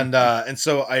 And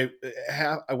so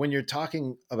when you're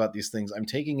talking about these things, I'm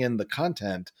taking in the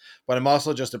content, but I'm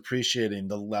also just appreciating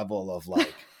the level of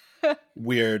like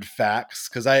weird facts.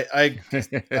 Cause I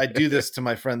do this to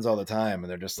my friends all the time, and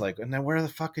they're just like, "Now where the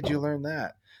fuck did you learn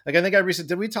that?" Like, I think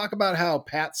did we talk about how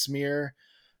Pat Smear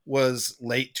was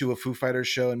late to a Foo Fighters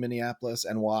show in Minneapolis,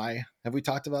 and why? Have we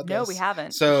talked about this? No, we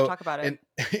haven't. So we should talk about it.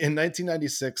 In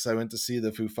 1996, I went to see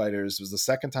the Foo Fighters. It was the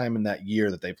second time in that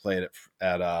year that they played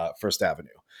at First Avenue.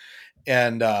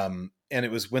 And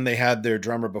it was when they had their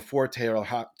drummer before Taylor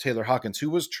Hawkins, who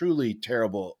was truly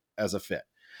terrible as a fit.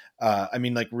 I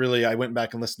mean, like, really, I went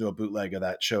back and listened to a bootleg of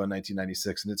that show in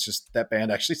 1996, and it's just, that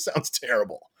band actually sounds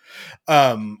terrible.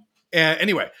 And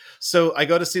anyway, so I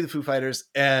go to see the Foo Fighters,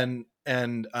 and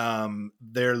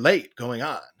they're late going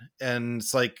on, and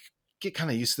it's like, get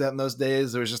kind of used to that in those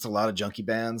days. There was just a lot of junkie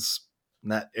bands in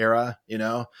that era,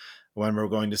 when we were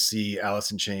going to see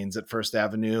Alice in Chains at First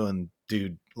Avenue, and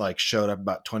dude like showed up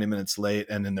about 20 minutes late,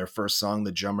 and in their first song,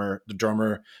 the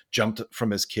drummer jumped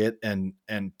from his kit and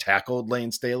tackled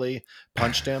Lane Staley,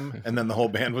 punched him, and then the whole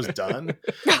band was done.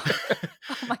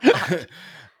 Oh my God.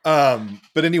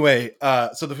 But anyway,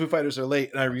 so the Foo Fighters are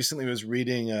late, and I recently was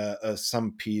reading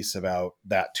some piece about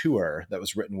that tour that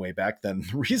was written way back then.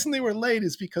 The reason they were late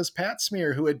is because Pat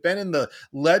Smear, who had been in the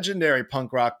legendary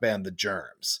punk rock band The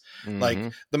Germs, like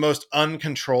the most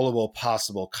uncontrollable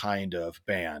possible kind of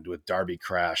band, with Darby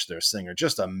Crash, their singer,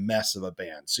 just a mess of a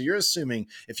band. So you're assuming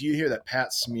if you hear that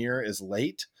Pat Smear is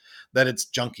late, that it's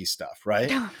junkie stuff,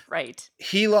 right? Right.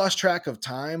 He lost track of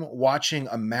time watching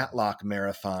a Matlock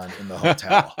marathon in the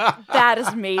hotel. That is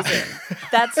amazing.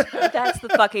 That's the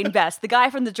fucking best. The guy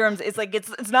from The Germs is like,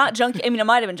 it's not junkie. I mean, it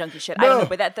might have been junkie shit. I don't know,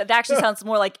 but that actually sounds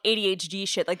more like ADHD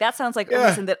shit. Like, that sounds like a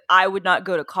reason that I would not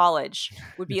go to college.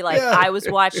 Would be like, I was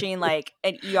watching like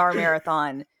an ER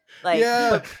marathon. Like,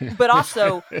 but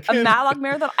also a Matlock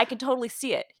marathon, I can totally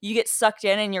see it. You get sucked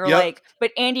in, and you're like,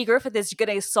 but Andy Griffith is going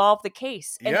to solve the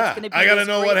case, and it's going to be. I gotta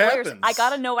know what happens. I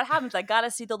gotta know what happens. I gotta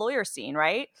see the lawyer scene,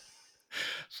 right?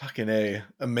 Fucking A,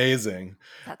 amazing.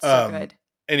 That's so good.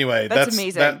 Anyway, that's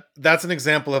amazing. That's an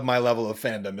example of my level of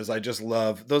fandom. Is I just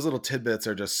love those little tidbits,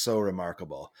 are just so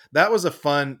remarkable. That was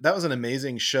an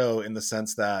amazing show in the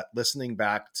sense that, listening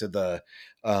back to the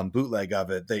bootleg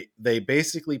of it, they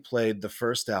basically played the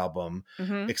first album,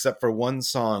 except for one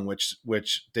song, which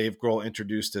Dave Grohl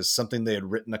introduced as something they had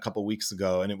written a couple weeks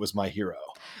ago, and it was My Hero,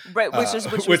 right?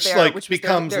 Which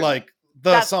becomes like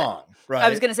the song, right? I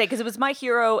was gonna say, because it was My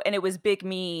Hero, and it was Big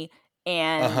Me,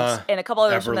 and a couple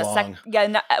others from that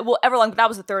Everlong. Everlong, but that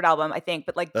was the third album, I think.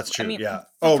 But like, That's true. I mean, yeah.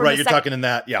 from Right. the You're talking in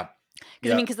that. Yeah.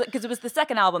 Because I mean, because it was the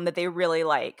second album that they really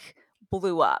like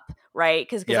blew up, right?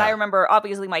 Because Yeah. I remember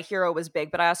obviously My Hero was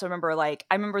big, but I also remember I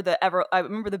remember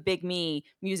the Big Me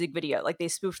music video. Like they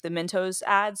spoofed the Mentos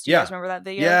ads. Do you guys remember that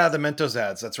video? Yeah, the Mentos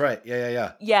ads. That's right.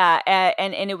 Yeah. Yeah,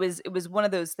 and it was one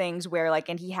of those things where like,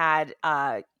 and he had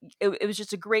it was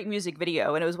just a great music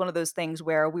video, and it was one of those things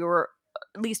where we were,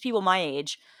 at least people my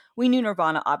age, we knew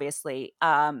Nirvana obviously,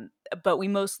 but we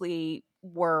mostly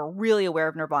were really aware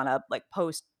of Nirvana like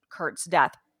post Kurt's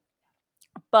death.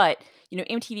 But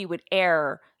MTV would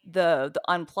air the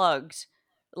Unplugged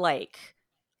like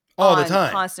all the on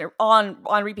time, constant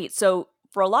on repeat. So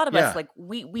for a lot of Yeah. us, like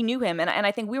we knew him, and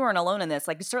I think we weren't alone in this.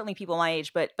 Like certainly people my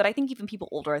age, but I think even people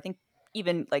older. I think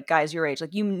even like guys your age,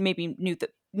 like you maybe knew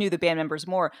the band members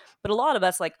more, but a lot of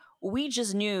us, like we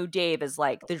just knew Dave as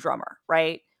like the drummer,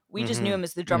 right? We just knew him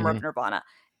as the drummer of Nirvana,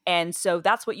 and so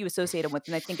that's what you associate him with.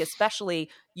 And I think especially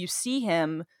you see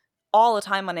him all the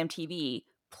time on MTV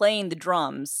playing the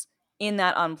drums in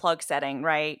that Unplugged setting,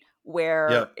 right?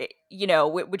 Where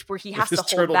where he has to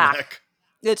hold back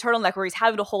the turtleneck, where he's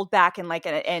having to hold back and like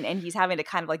and he's having to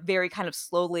kind of like very kind of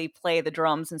slowly play the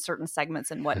drums in certain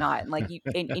segments and whatnot, and like you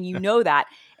and that,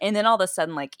 and then all of a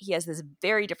sudden like he has this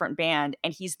very different band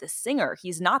and he's the singer,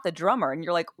 he's not the drummer, and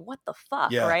you're like, what the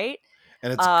fuck, right?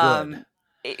 And it's good.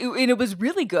 It was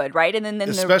really good, right? And then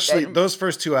especially those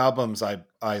first two albums, I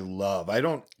love. I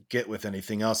don't get with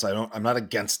anything else. I'm not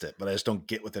against it, but I just don't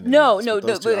get with anything else. No.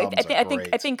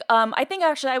 I think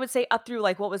actually I would say up through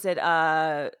like, what was it?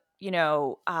 The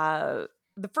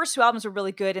first two albums were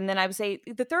really good, and then I would say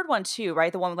the third one too,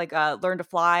 right? The one with like Learn to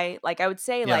Fly. Like I would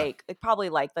say like probably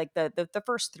like the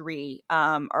first three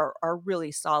are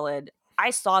really solid. I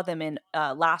saw them in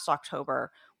last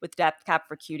October with Death Cab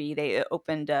for Cutie. They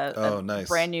opened a nice.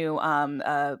 brand new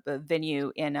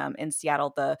venue in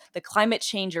Seattle, the Climate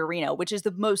Change Arena, which is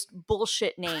the most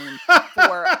bullshit name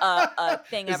for a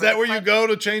thing ever. Is that where you go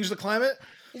to change the climate?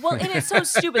 Well, and it's so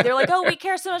stupid. They're like, oh, we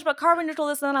care so much about carbon neutral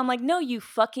this and that. I'm like, no, you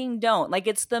fucking don't. Like,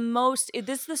 it's the most,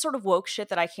 this is the sort of woke shit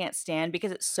that I can't stand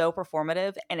because it's so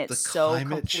performative and it's so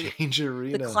Climate Change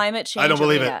Arena. The Climate Change I don't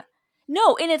believe Arena. it.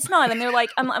 No, and it's not. And they're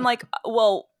like, I'm like,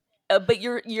 well, but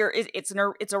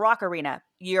it's a rock arena.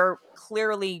 You're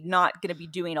clearly not going to be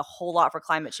doing a whole lot for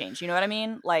climate change. You know what I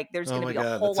mean? Like, there's going to be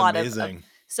a whole lot of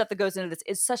stuff that goes into this.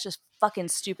 It's such a fucking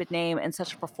stupid name and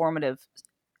such a performative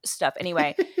stuff.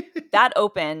 Anyway, that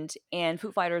opened, and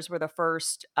Foo Fighters were the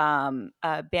first band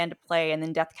to play, and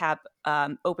then Death Cab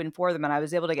opened for them, and I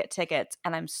was able to get tickets,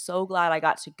 and I'm so glad I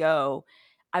got to go.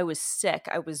 I was sick.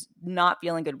 I was not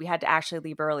feeling good. We had to actually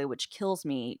leave early, which kills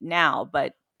me now,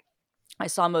 but I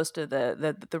saw most of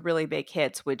the really big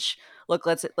hits, which, look,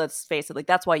 let's face it, like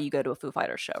that's why you go to a Foo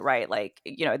Fighters show, right? Like,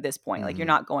 at this point, like you're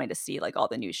not going to see like all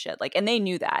the new shit. Like, and they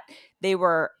knew that. They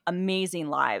were amazing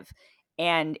live.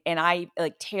 And I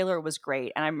like Taylor was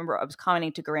great. And I remember I was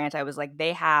commenting to Grant, I was like,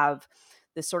 they have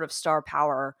this sort of star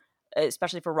power,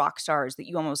 especially for rock stars, that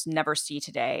you almost never see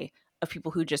today, of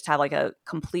people who just have like a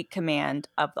complete command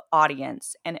of the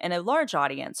audience and a large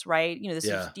audience, right? This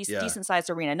is decent sized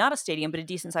arena, not a stadium, but a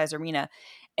decent sized arena.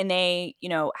 And they,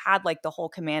 had like the whole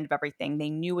command of everything. They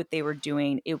knew what they were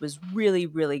doing. It was really,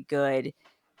 really good.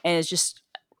 And it's just,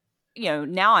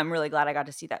 now I'm really glad I got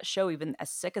to see that show, even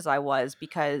as sick as I was,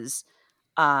 because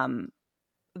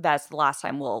that's the last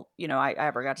time I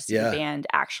ever got to see the band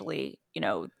actually,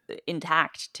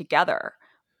 intact together.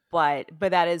 But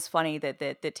that is funny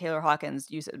that Taylor Hawkins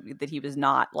used that he was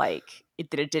not like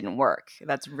that it didn't work.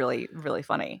 That's really, really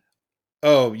funny.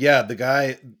 Oh yeah, the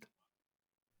guy.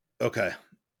 Okay,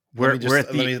 we're at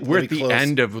the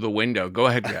end of the window. Go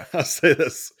ahead, Jeff. I'll say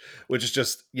this, which is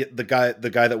just the guy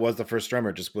that was the first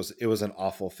drummer. It was an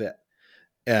awful fit,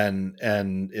 and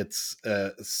it's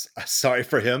sorry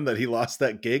for him that he lost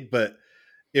that gig. But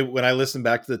when I listened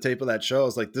back to the tape of that show, I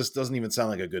was like, this doesn't even sound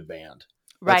like a good band.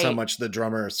 That's how much the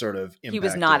drummer sort of impacted. He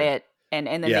was not it. And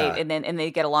then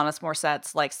they get Alanis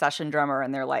Morissette's like session drummer,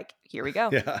 and they're like, here we go.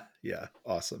 Yeah,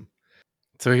 awesome.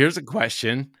 So here's a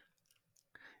question.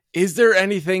 Is there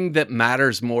anything that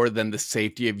matters more than the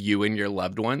safety of you and your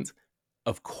loved ones?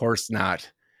 Of course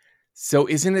not. So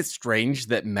isn't it strange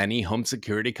that many home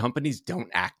security companies don't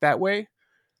act that way?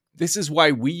 This is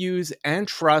why we use and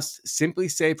trust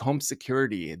SimpliSafe Home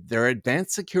Security. Their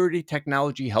advanced security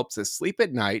technology helps us sleep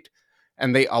at night,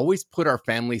 and they always put our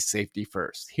family's safety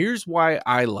first. Here's why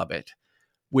I love it.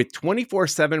 With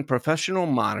 24/7 professional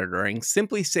monitoring,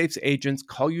 SimpliSafe's agents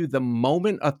call you the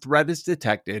moment a threat is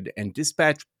detected and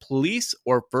dispatch police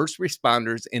or first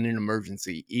responders in an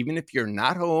emergency, even if you're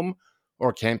not home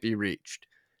or can't be reached.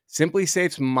 Simply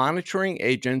Safe's monitoring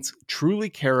agents truly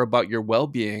care about your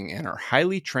well-being and are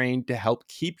highly trained to help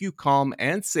keep you calm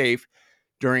and safe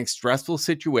during stressful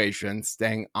situations,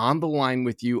 staying on the line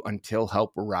with you until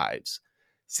help arrives.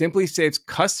 Simply Safe's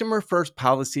customer-first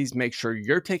policies make sure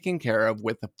you're taken care of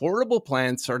with affordable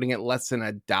plans starting at less than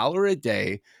 $1 a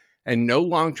day and no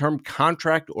long-term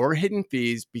contract or hidden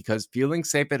fees, because feeling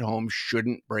safe at home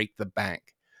shouldn't break the bank.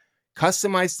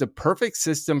 Customize the perfect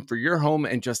system for your home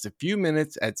in just a few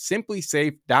minutes at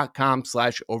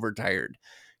simplysafe.com/overtired.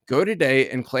 Go today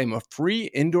and claim a free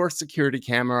indoor security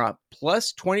camera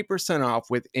plus 20% off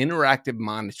with interactive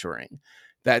monitoring.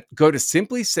 Go to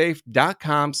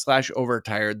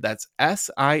simplysafe.com/overtired. That's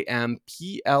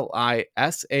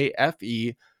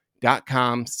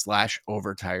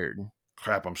simplisafe.com/overtired.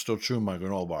 Crap, I'm still chewing my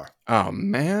granola bar. Oh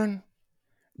man,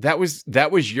 that was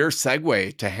your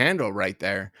segue to handle right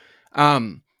there.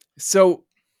 So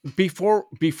before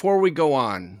we go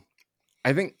on,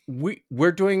 I think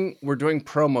we're doing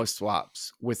promo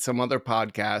swaps with some other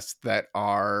podcasts that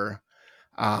are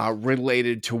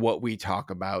related to what we talk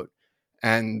about,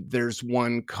 and there's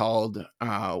one called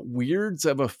Weirds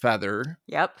of a Feather.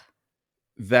 Yep.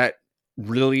 That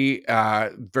really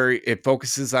it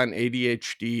focuses on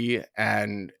ADHD,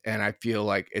 and I feel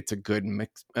like it's a good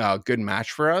mix, good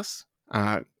match for us.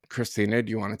 Christina,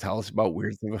 do you want to tell us about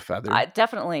Weirds of a Feather?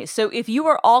 Definitely. So if you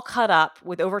are all caught up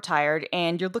with Overtired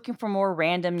and you're looking for more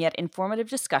random yet informative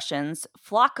discussions,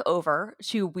 flock over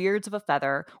to Weirds of a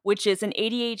Feather, which is an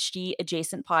ADHD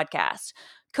adjacent podcast.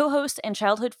 Co-hosts and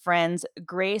childhood friends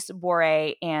Grace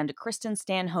Bore and Kristen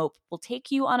Stanhope will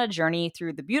take you on a journey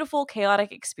through the beautiful,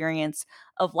 chaotic experience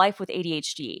of life with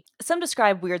ADHD. Some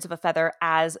describe Weirds of a Feather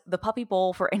as the puppy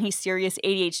bowl for any serious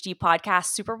ADHD podcast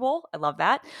Super Bowl. I love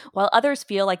that. While others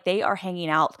feel like they are hanging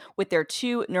out with their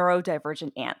two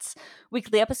neurodivergent aunts.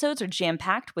 Weekly episodes are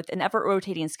jam-packed with an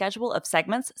ever-rotating schedule of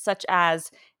segments such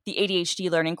as the ADHD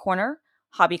Learning Corner,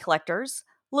 Hobby Collectors,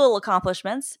 Little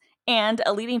Accomplishments, and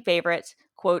a leading favorite,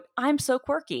 quote, I'm so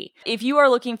quirky. If you are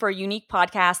looking for a unique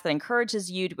podcast that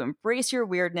encourages you to embrace your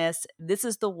weirdness, this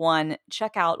is the one.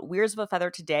 Check out Weirds of a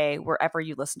Feather today, wherever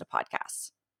you listen to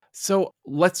podcasts. So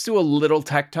let's do a little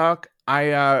tech talk.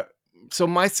 So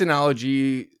my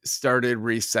Synology started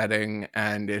resetting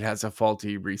and it has a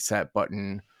faulty reset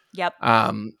button. Yep.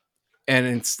 And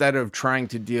instead of trying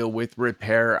to deal with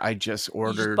repair, I just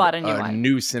ordered bought a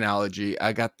new Synology.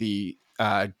 I got the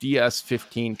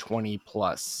DS1520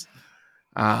 Plus.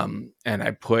 And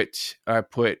I put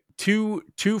two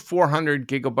 400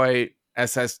 gigabyte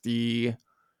SSD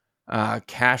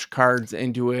cache cards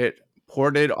into it,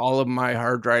 ported all of my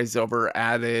hard drives over,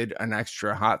 added an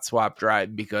extra hot swap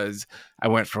drive because I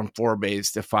went from 4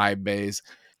 bays to 5 bays,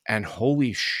 and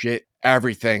holy shit,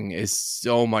 everything is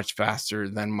so much faster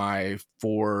than my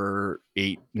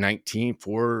 4819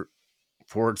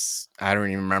 I don't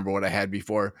even remember what I had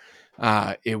before.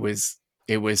 It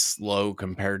was slow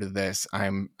compared to this.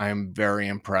 I'm very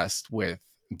impressed with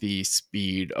the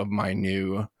speed of my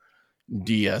new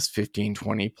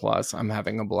DS1520 Plus. I'm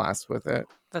having a blast with it.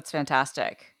 That's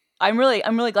fantastic. I'm really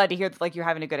glad to hear that, like, you're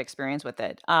having a good experience with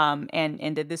it.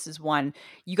 And that this is one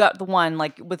you got, the one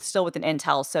like with an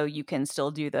Intel, so you can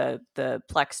still do the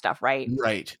Plex stuff, right?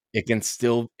 Right. It can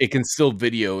still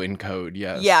video encode.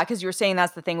 Yes. Yeah, because you were saying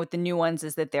that's the thing with the new ones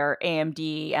is that they're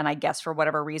AMD, and I guess for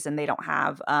whatever reason they don't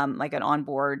have like an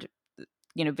onboard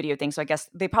video thing. So I guess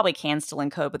they probably can still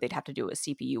encode, but they'd have to do it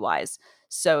CPU wise.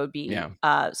 So it'd be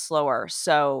slower.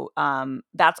 So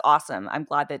that's awesome. I'm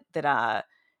glad that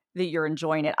you're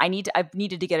enjoying it. I've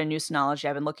needed to get a new Synology.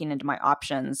 I've been looking into my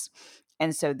options.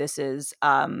 And so this is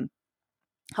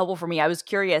helpful for me. I was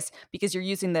curious because you're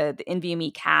using the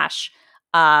NVMe cache,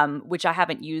 which I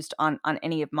haven't used on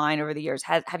any of mine over the years.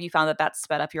 Have you found that that's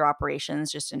sped up your operations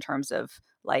just in terms of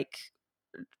like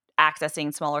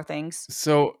accessing smaller things?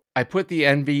 So I put the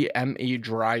NVMe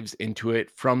drives into it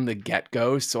from the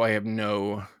get-go, so I have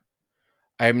no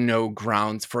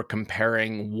grounds for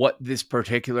comparing what this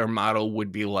particular model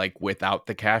would be like without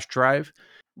the cache drive.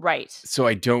 Right. So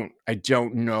I don't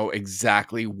know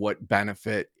exactly what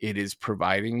benefit it is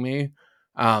providing me.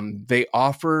 They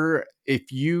offer,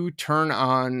 if you turn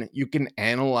on, you can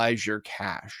analyze your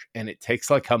cache, and it takes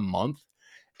like a month,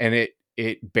 and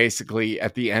it basically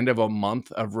at the end of a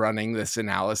month of running this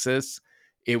analysis,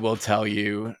 it will tell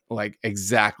you like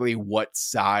exactly what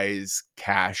size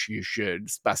cache you should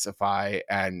specify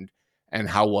and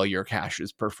how well your cache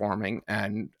is performing.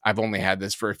 And I've only had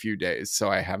this for a few days, so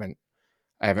I haven't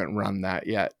run that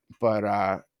yet.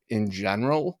 But in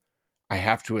general, I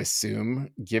have to assume,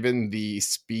 given the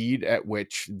speed at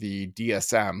which the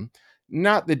DSM,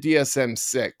 not the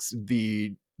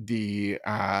DSM-6, the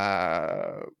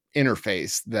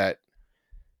interface that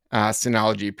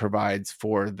Synology provides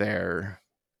for their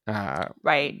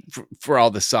Right. for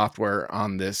all the software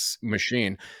on this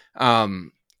machine.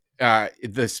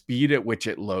 The speed at which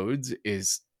it loads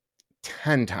is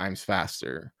 10 times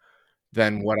faster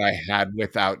than what I had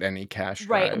without any cache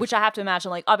Right, drive. which I have to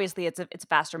imagine, like, obviously it's a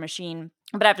faster machine,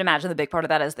 but I have to imagine the big part of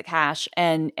that is the cache,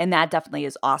 and that definitely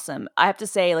is awesome. I have to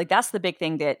say, like, that's the big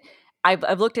thing that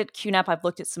I've looked at QNAP, I've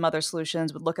looked at some other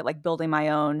solutions, would look at, like, building my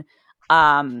own,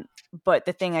 but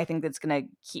the thing I think that's gonna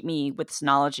keep me with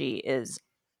Synology is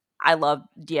I love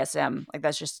DSM. Like,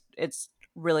 that's just it's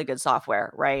really good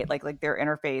software, right? Like their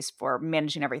interface for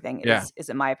managing everything Yeah. is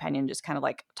in my opinion just kind of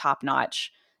like top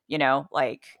notch.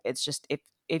 Like it's just if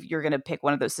you're gonna pick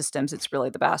one of those systems, it's really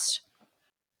the best.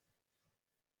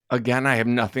 Again, I have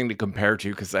nothing to compare to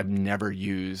because I've never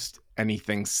used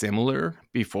anything similar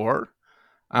before.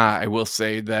 I will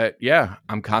say that, yeah,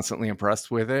 I'm constantly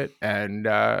impressed with it, and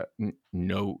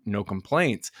no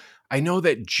complaints. I know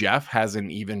that Jeff has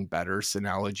an even better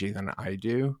Synology than I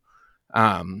do.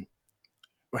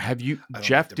 Have you, I don't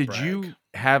Jeff? like to Did brag. you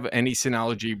have any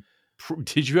Synology?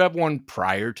 Did you have one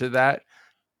prior to that?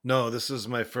 No, this is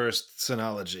my first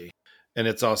Synology, and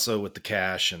it's also with the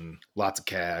cache and lots of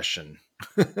cache, and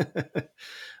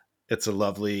it's a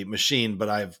lovely machine. But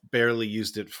I barely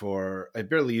used it for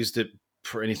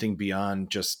anything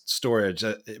beyond just storage.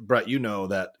 Brett, you know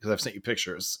that because I've sent you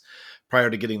pictures. Prior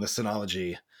to getting the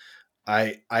Synology,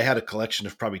 I had a collection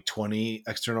of probably 20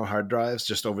 external hard drives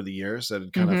just over the years that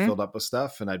had kind of filled up with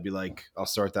stuff, and I'd be like, I'll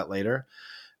sort that later.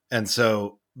 And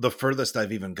so the furthest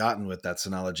I've even gotten with that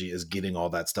Synology is getting all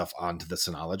that stuff onto the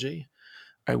Synology.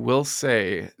 I will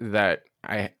say that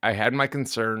I had my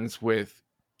concerns with,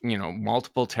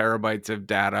 multiple terabytes of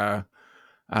data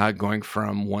going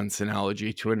from one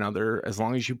Synology to another. As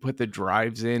long as you put the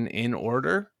drives in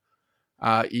order,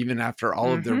 even after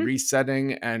all of the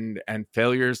resetting and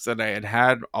failures that I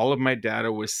had, all of my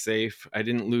data was safe. I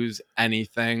didn't lose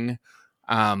anything.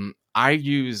 I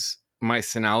use my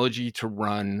Synology to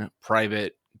run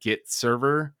private Git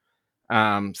server.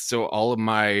 So all of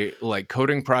my like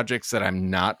coding projects that I'm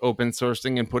not open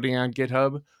sourcing and putting on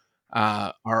GitHub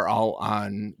are all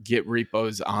on Git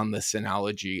repos on the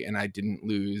Synology, and I didn't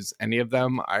lose any of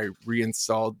them. I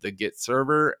reinstalled the Git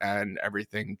server and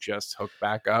everything just hooked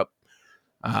back up.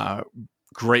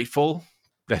 Grateful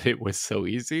that it was so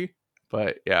easy,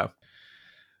 but yeah.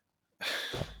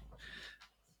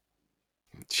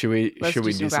 Should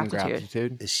we do some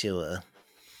gratitude? Sure.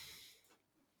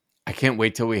 I can't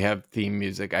wait till we have theme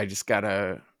music. I just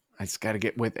gotta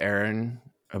get with Aaron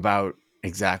about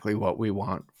exactly what we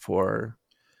want for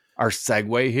our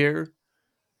segue here.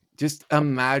 Just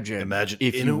imagine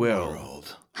if in you a will,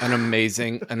 world. an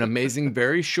amazing,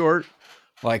 very short,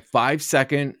 like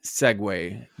 5-second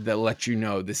segue that lets you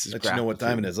know this is. Let you know what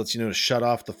time it is. Lets you know to shut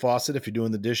off the faucet if you're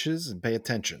doing the dishes and pay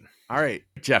attention. All right,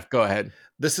 Jeff, go ahead.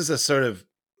 This is a sort of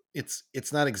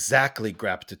it's not exactly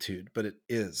gratitude, but it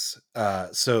is.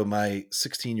 So my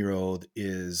 16-year-old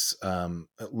is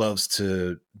loves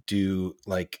to do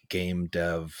like game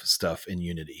dev stuff in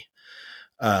Unity,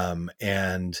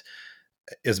 and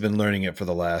has been learning it for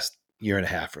the last year and a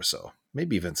half or so,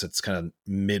 maybe even since kind of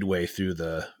midway through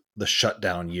the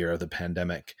shutdown year of the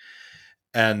pandemic.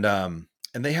 And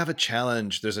they have a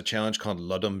challenge. There's a challenge called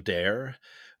Ludum Dare,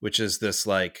 which is this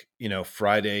like,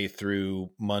 Friday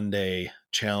through Monday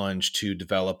challenge to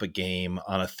develop a game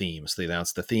on a theme. So they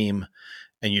announce the theme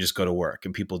and you just go to work,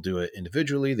 and people do it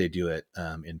individually. They do it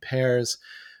in pairs.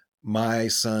 My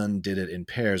son did it in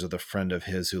pairs with a friend of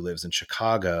his who lives in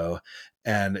Chicago.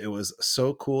 And it was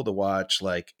so cool to watch.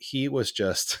 Like, he was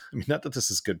just, I mean, not that this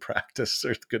is good practice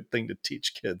or a good thing to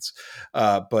teach kids,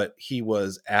 but he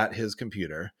was at his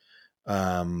computer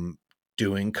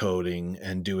doing coding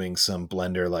and doing some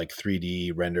Blender like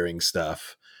 3D rendering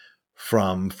stuff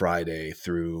from Friday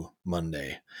through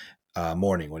Monday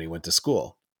morning when he went to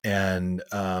school. And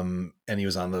he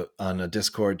was on a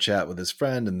Discord chat with his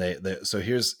friend, and so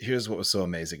here's what was so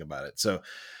amazing about it. So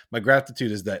my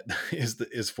gratitude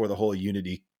is for the whole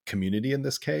Unity community in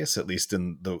this case, at least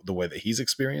in the way that he's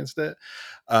experienced it.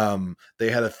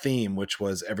 They had a theme which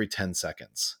was every 10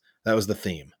 seconds. That was the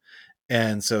theme.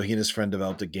 And so he and his friend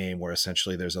developed a game where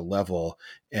essentially there's a level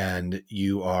and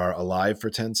you are alive for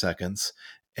 10 seconds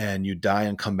and you die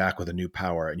and come back with a new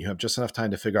power. And you have just enough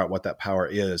time to figure out what that power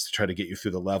is to try to get you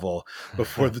through the level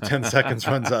before the 10 seconds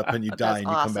runs up and you die and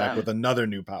you come back with another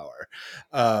new power.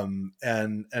 And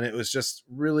it was just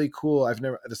really cool.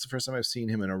 This is the first time I've seen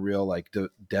him in a real like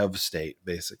dev state,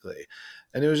 basically.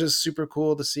 and it was just super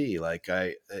cool to see. Like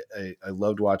I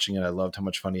loved watching it. I loved how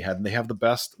much fun he had, and they have the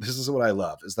best. This is what I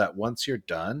love, is that once you're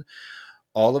done,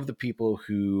 all of the people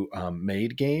who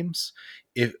made games,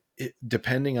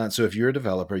 depending on, so if you're a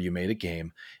developer, you made a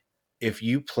game, if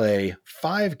you play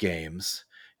 5 games,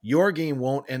 your game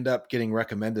won't end up getting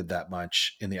recommended that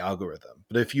much in the algorithm.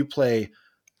 But if you play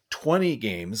 20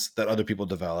 games that other people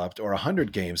developed, or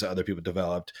 100 games that other people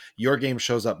developed, your game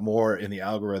shows up more in the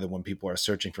algorithm when people are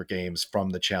searching for games from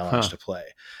the challenge to play.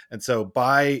 And so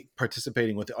by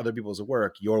participating with other people's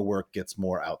work, your work gets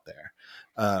more out there,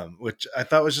 which I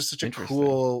thought was just such a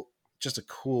cool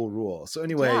rule. So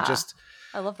anyway,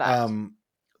 I love that.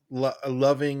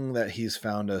 Loving that he's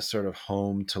found a sort of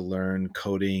home to learn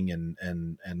coding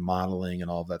and modeling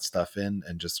and all of that stuff in,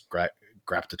 and just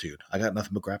gratitude. I got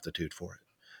nothing but gratitude for it.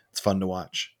 It's fun to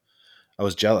watch. I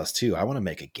was jealous too. I want to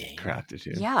make a game.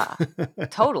 Gratitude. Yeah,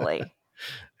 totally.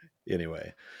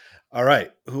 Anyway. All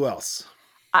right. Who else?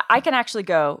 I can actually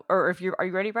go, or are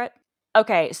you ready, Brett?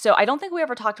 Okay, so I don't think we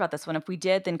ever talked about this one. If we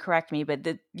did, then correct me. But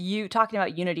you talking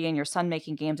about Unity and your son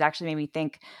making games actually made me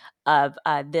think of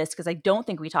this, because I don't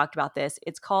think we talked about this.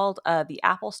 It's called the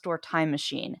Apple Store Time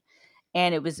Machine.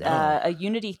 And it was a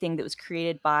Unity thing that was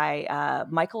created by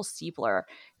Michael Siebler,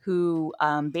 who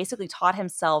basically taught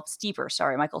himself,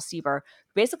 Michael Sieber,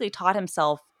 basically taught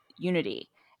himself Unity.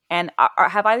 And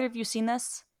have either of you seen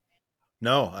this?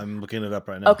 No, I'm looking it up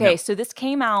right now. Okay, so this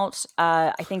came out,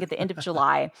 I think, at the end of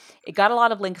July. It got a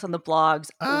lot of links on the blogs.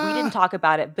 We didn't talk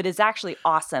about it, but it's actually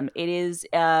awesome. It is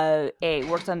it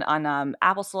works on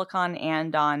Apple Silicon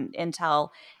and on Intel,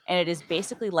 and it is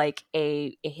basically like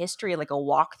a history, like a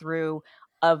walkthrough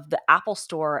of the Apple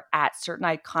Store at certain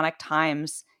iconic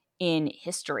times in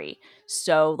history.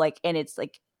 So, like, and it's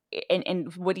like.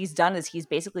 And what he's done is he's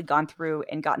basically gone through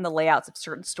and gotten the layouts of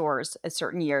certain stores at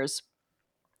certain years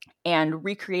and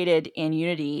recreated in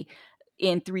Unity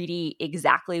in 3D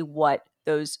exactly what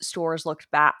those stores look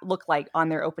like on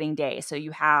their opening day. So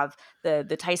you have the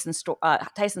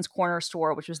Tyson's Corner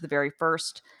store, which was the very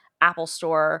first Apple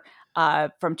store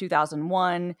from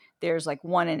 2001. There's like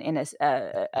one in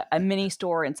a mini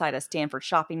store inside a Stanford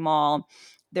shopping mall.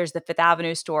 There's the Fifth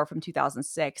Avenue store from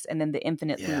 2006, and then the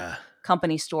Infinite Loop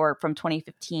company store from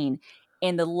 2015.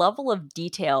 And the level of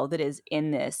detail that is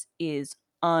in this is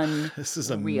unreal. This is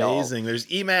amazing. There's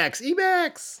Emacs.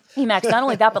 Not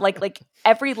only that, but like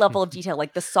every level of detail,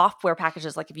 like the software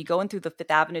packages. Like if you go in through the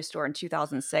Fifth Avenue store in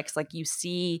 2006, like you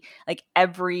see like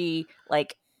every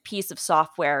like piece of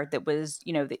software that was,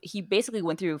 that he basically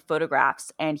went through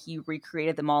photographs and he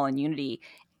recreated them all in Unity.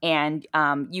 And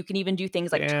you can even do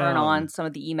things like turn on some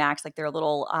of the Emacs, like their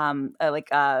little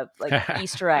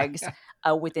Easter eggs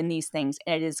within these things,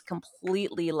 and it is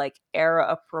completely like era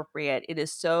appropriate.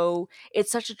 It's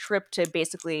such a trip to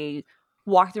basically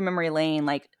walk through memory lane.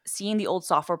 Like seeing the old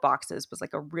software boxes was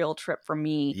like a real trip for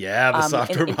me. Yeah, the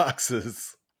software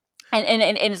boxes.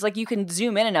 And it's like you can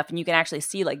zoom in enough and you can actually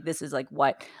see like this is like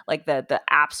what like the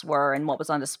apps were and what was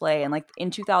on display. And like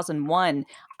in 2001,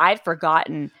 I'd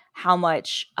forgotten how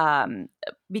much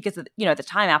because at the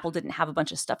time Apple didn't have a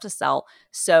bunch of stuff to sell,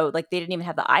 so like they didn't even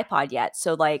have the iPod yet.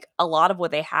 So like a lot of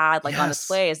what they had like on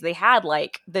display is they had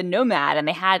like the Nomad and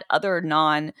they had other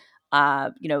non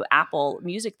Apple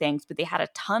music things, but they had a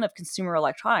ton of consumer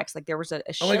electronics. Like there was a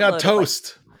shitload. Oh my god,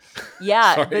 Toast.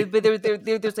 Yeah, but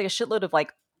there's like a shitload of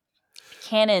like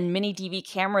Canon mini DV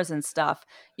cameras and stuff,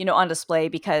 on display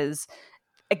because,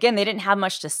 again, they didn't have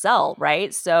much to sell,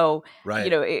 right? So,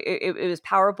 it was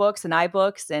PowerBooks and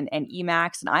iBooks and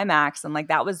Emacs and iMacs, and like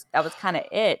that was kind of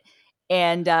it.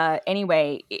 And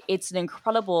anyway, it's an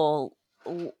incredible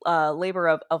labor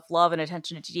of love and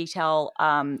attention to detail.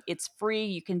 It's free.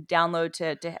 You can download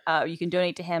you can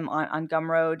donate to him on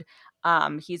Gumroad.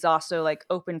 He's also like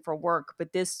open for work,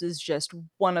 but this is just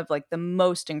one of like the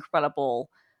most incredible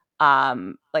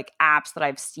like apps that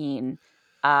I've seen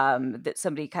that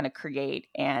somebody kind of create.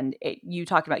 And you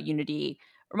talking about Unity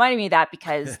reminded me of that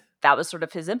because that was sort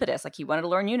of his impetus. Like he wanted to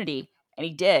learn Unity and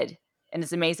he did. And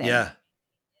it's amazing. Yeah.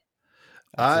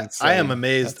 I am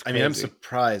amazed. I mean, I'm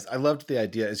surprised. I loved the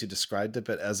idea as you described it,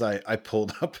 but as I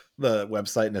pulled up the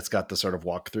website and it's got the sort of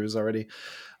walkthroughs already,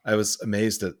 I was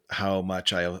amazed at how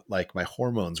much my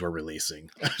hormones were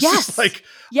releasing. Yes.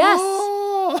 Yes.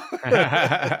 Oh,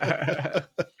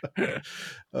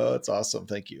 oh, it's awesome.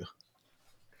 Thank you.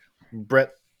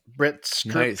 Brett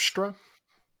Stra.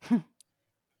 All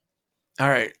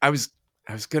right. I was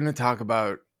going to talk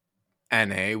about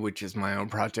NA, which is my own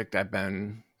project I've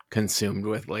been consumed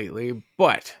with lately,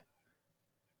 but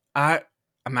I'm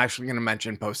actually going to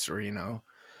mention Posterino.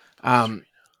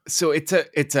 So it's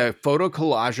a photo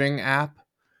collaging app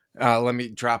Let me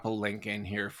drop a link in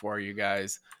here for you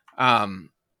guys.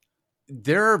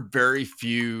 There are very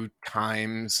few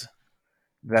times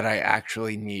that I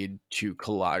actually need to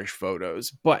collage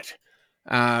photos, but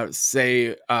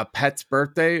say a pet's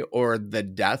birthday or the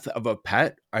death of a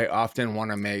pet, I often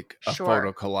want to make a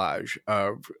photo collage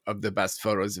of the best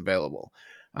photos available.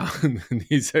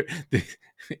 These are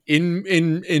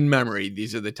in memory.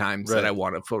 These are the times that I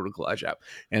want a photo collage app,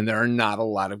 and there are not a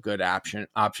lot of good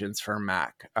options for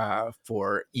Mac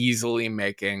for easily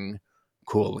making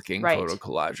cool looking photo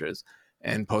collages.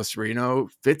 And Posterino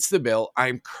fits the bill.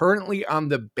 I'm currently on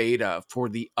the beta for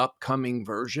the upcoming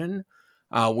version,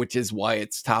 which is why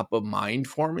it's top of mind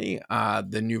for me.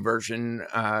 The new version,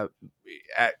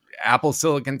 Apple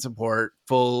Silicon support,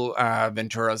 full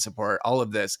Ventura support, all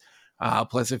of this,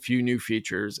 plus a few new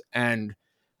features. And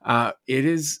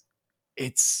it's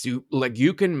like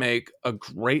you can make a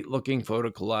great looking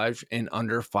photo collage in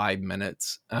under 5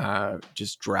 minutes,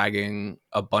 just dragging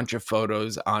a bunch of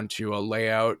photos onto a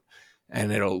layout,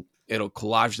 and it'll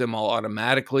collage them all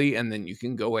automatically. And then you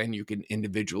can go in, you can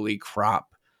individually crop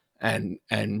and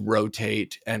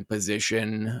rotate and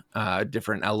position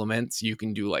different elements. You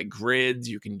can do like grids,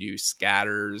 you can do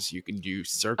scatters, you can do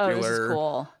circular. Oh, this is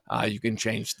cool. You can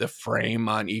change the frame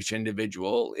on each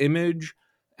individual image.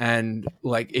 And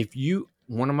like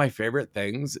one of my favorite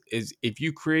things is if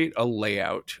you create a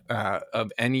layout of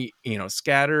any,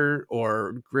 scatter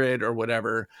or grid or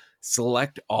whatever,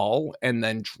 select all and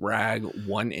then drag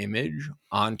one image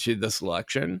onto the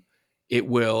selection, it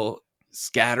will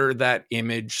scatter that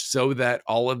image so that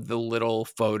all of the little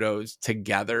photos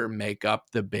together make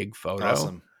up the big photo.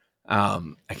 Awesome.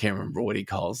 I can't remember what he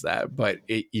calls that, but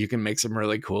you can make some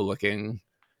really cool looking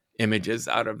images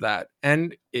out of that.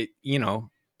 And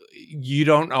you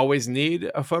don't always need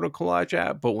a photo collage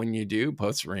app, but when you do,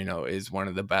 Posterino is one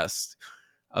of the best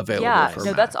available for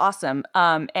Mac. That's awesome.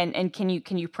 And can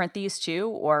you print these too,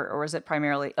 or is it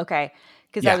primarily okay?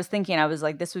 Because I was thinking, I was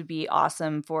like, this would be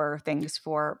awesome for things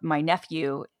for my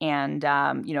nephew, and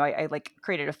I like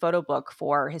created a photo book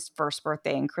for his first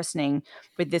birthday and christening,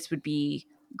 but this would be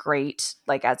great,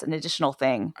 like as an additional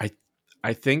thing.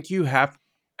 I think you have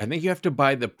to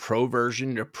buy the pro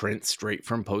version to print straight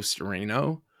from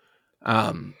Posterino.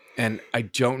 And I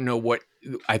don't know what,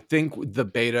 I think the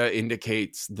beta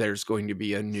indicates there's going to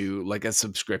be a new, like a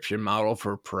subscription model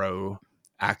for pro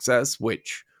access,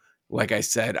 which, like I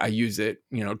said, I use it,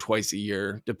 twice a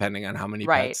year, depending on how many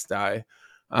pets die.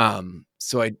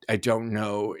 So I don't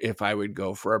know if I would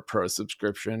go for a pro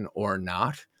subscription or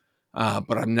not.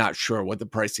 But I'm not sure what the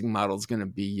pricing model is going to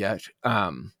be yet.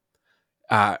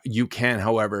 You can,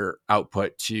 however,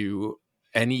 output to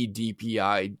any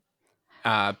DPI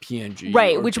PNG,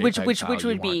 right? Which would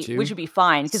be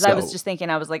fine, because I was just thinking,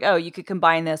 I was like, oh, you could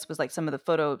combine this with like some of the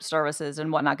photo services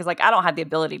and whatnot, because like I don't have the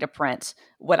ability to print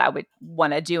what I would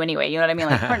want to do anyway. You know what I mean?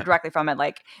 Like print directly from it.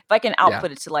 Like if I can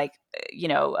output it to like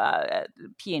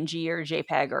PNG or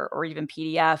JPEG or even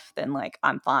PDF, then like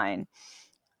I'm fine.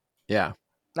 Yeah,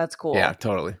 that's cool. Yeah,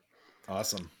 totally.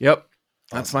 Awesome. Yep,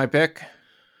 that's my pick.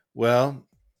 Well,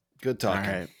 good talking.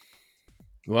 All right.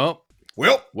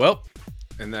 Well.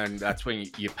 And then that's when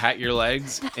you pat your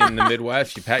legs in the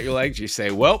Midwest. You pat your legs, you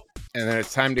say, well, and then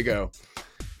it's time to go.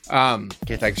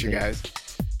 Thanks, you guys.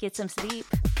 Get some sleep.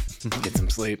 Get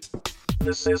some sleep.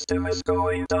 The system is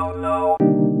going down now.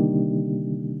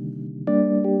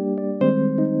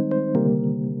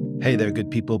 Hey there,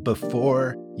 good people.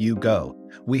 Before you go,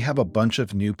 we have a bunch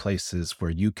of new places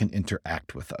where you can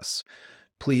interact with us.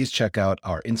 Please check out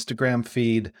our Instagram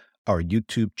feed, our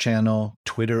YouTube channel,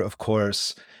 Twitter, of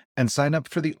course, and sign up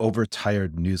for the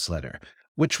Overtired newsletter,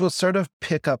 which will sort of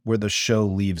pick up where the show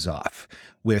leaves off,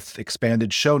 with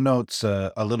expanded show notes,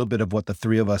 a little bit of what the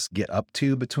three of us get up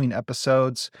to between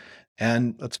episodes,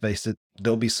 and let's face it,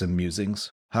 there'll be some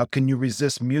musings. How can you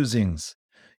resist musings?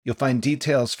 You'll find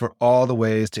details for all the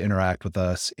ways to interact with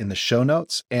us in the show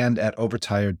notes and at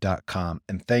overtired.com.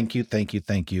 And thank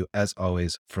you, as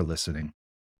always, for listening.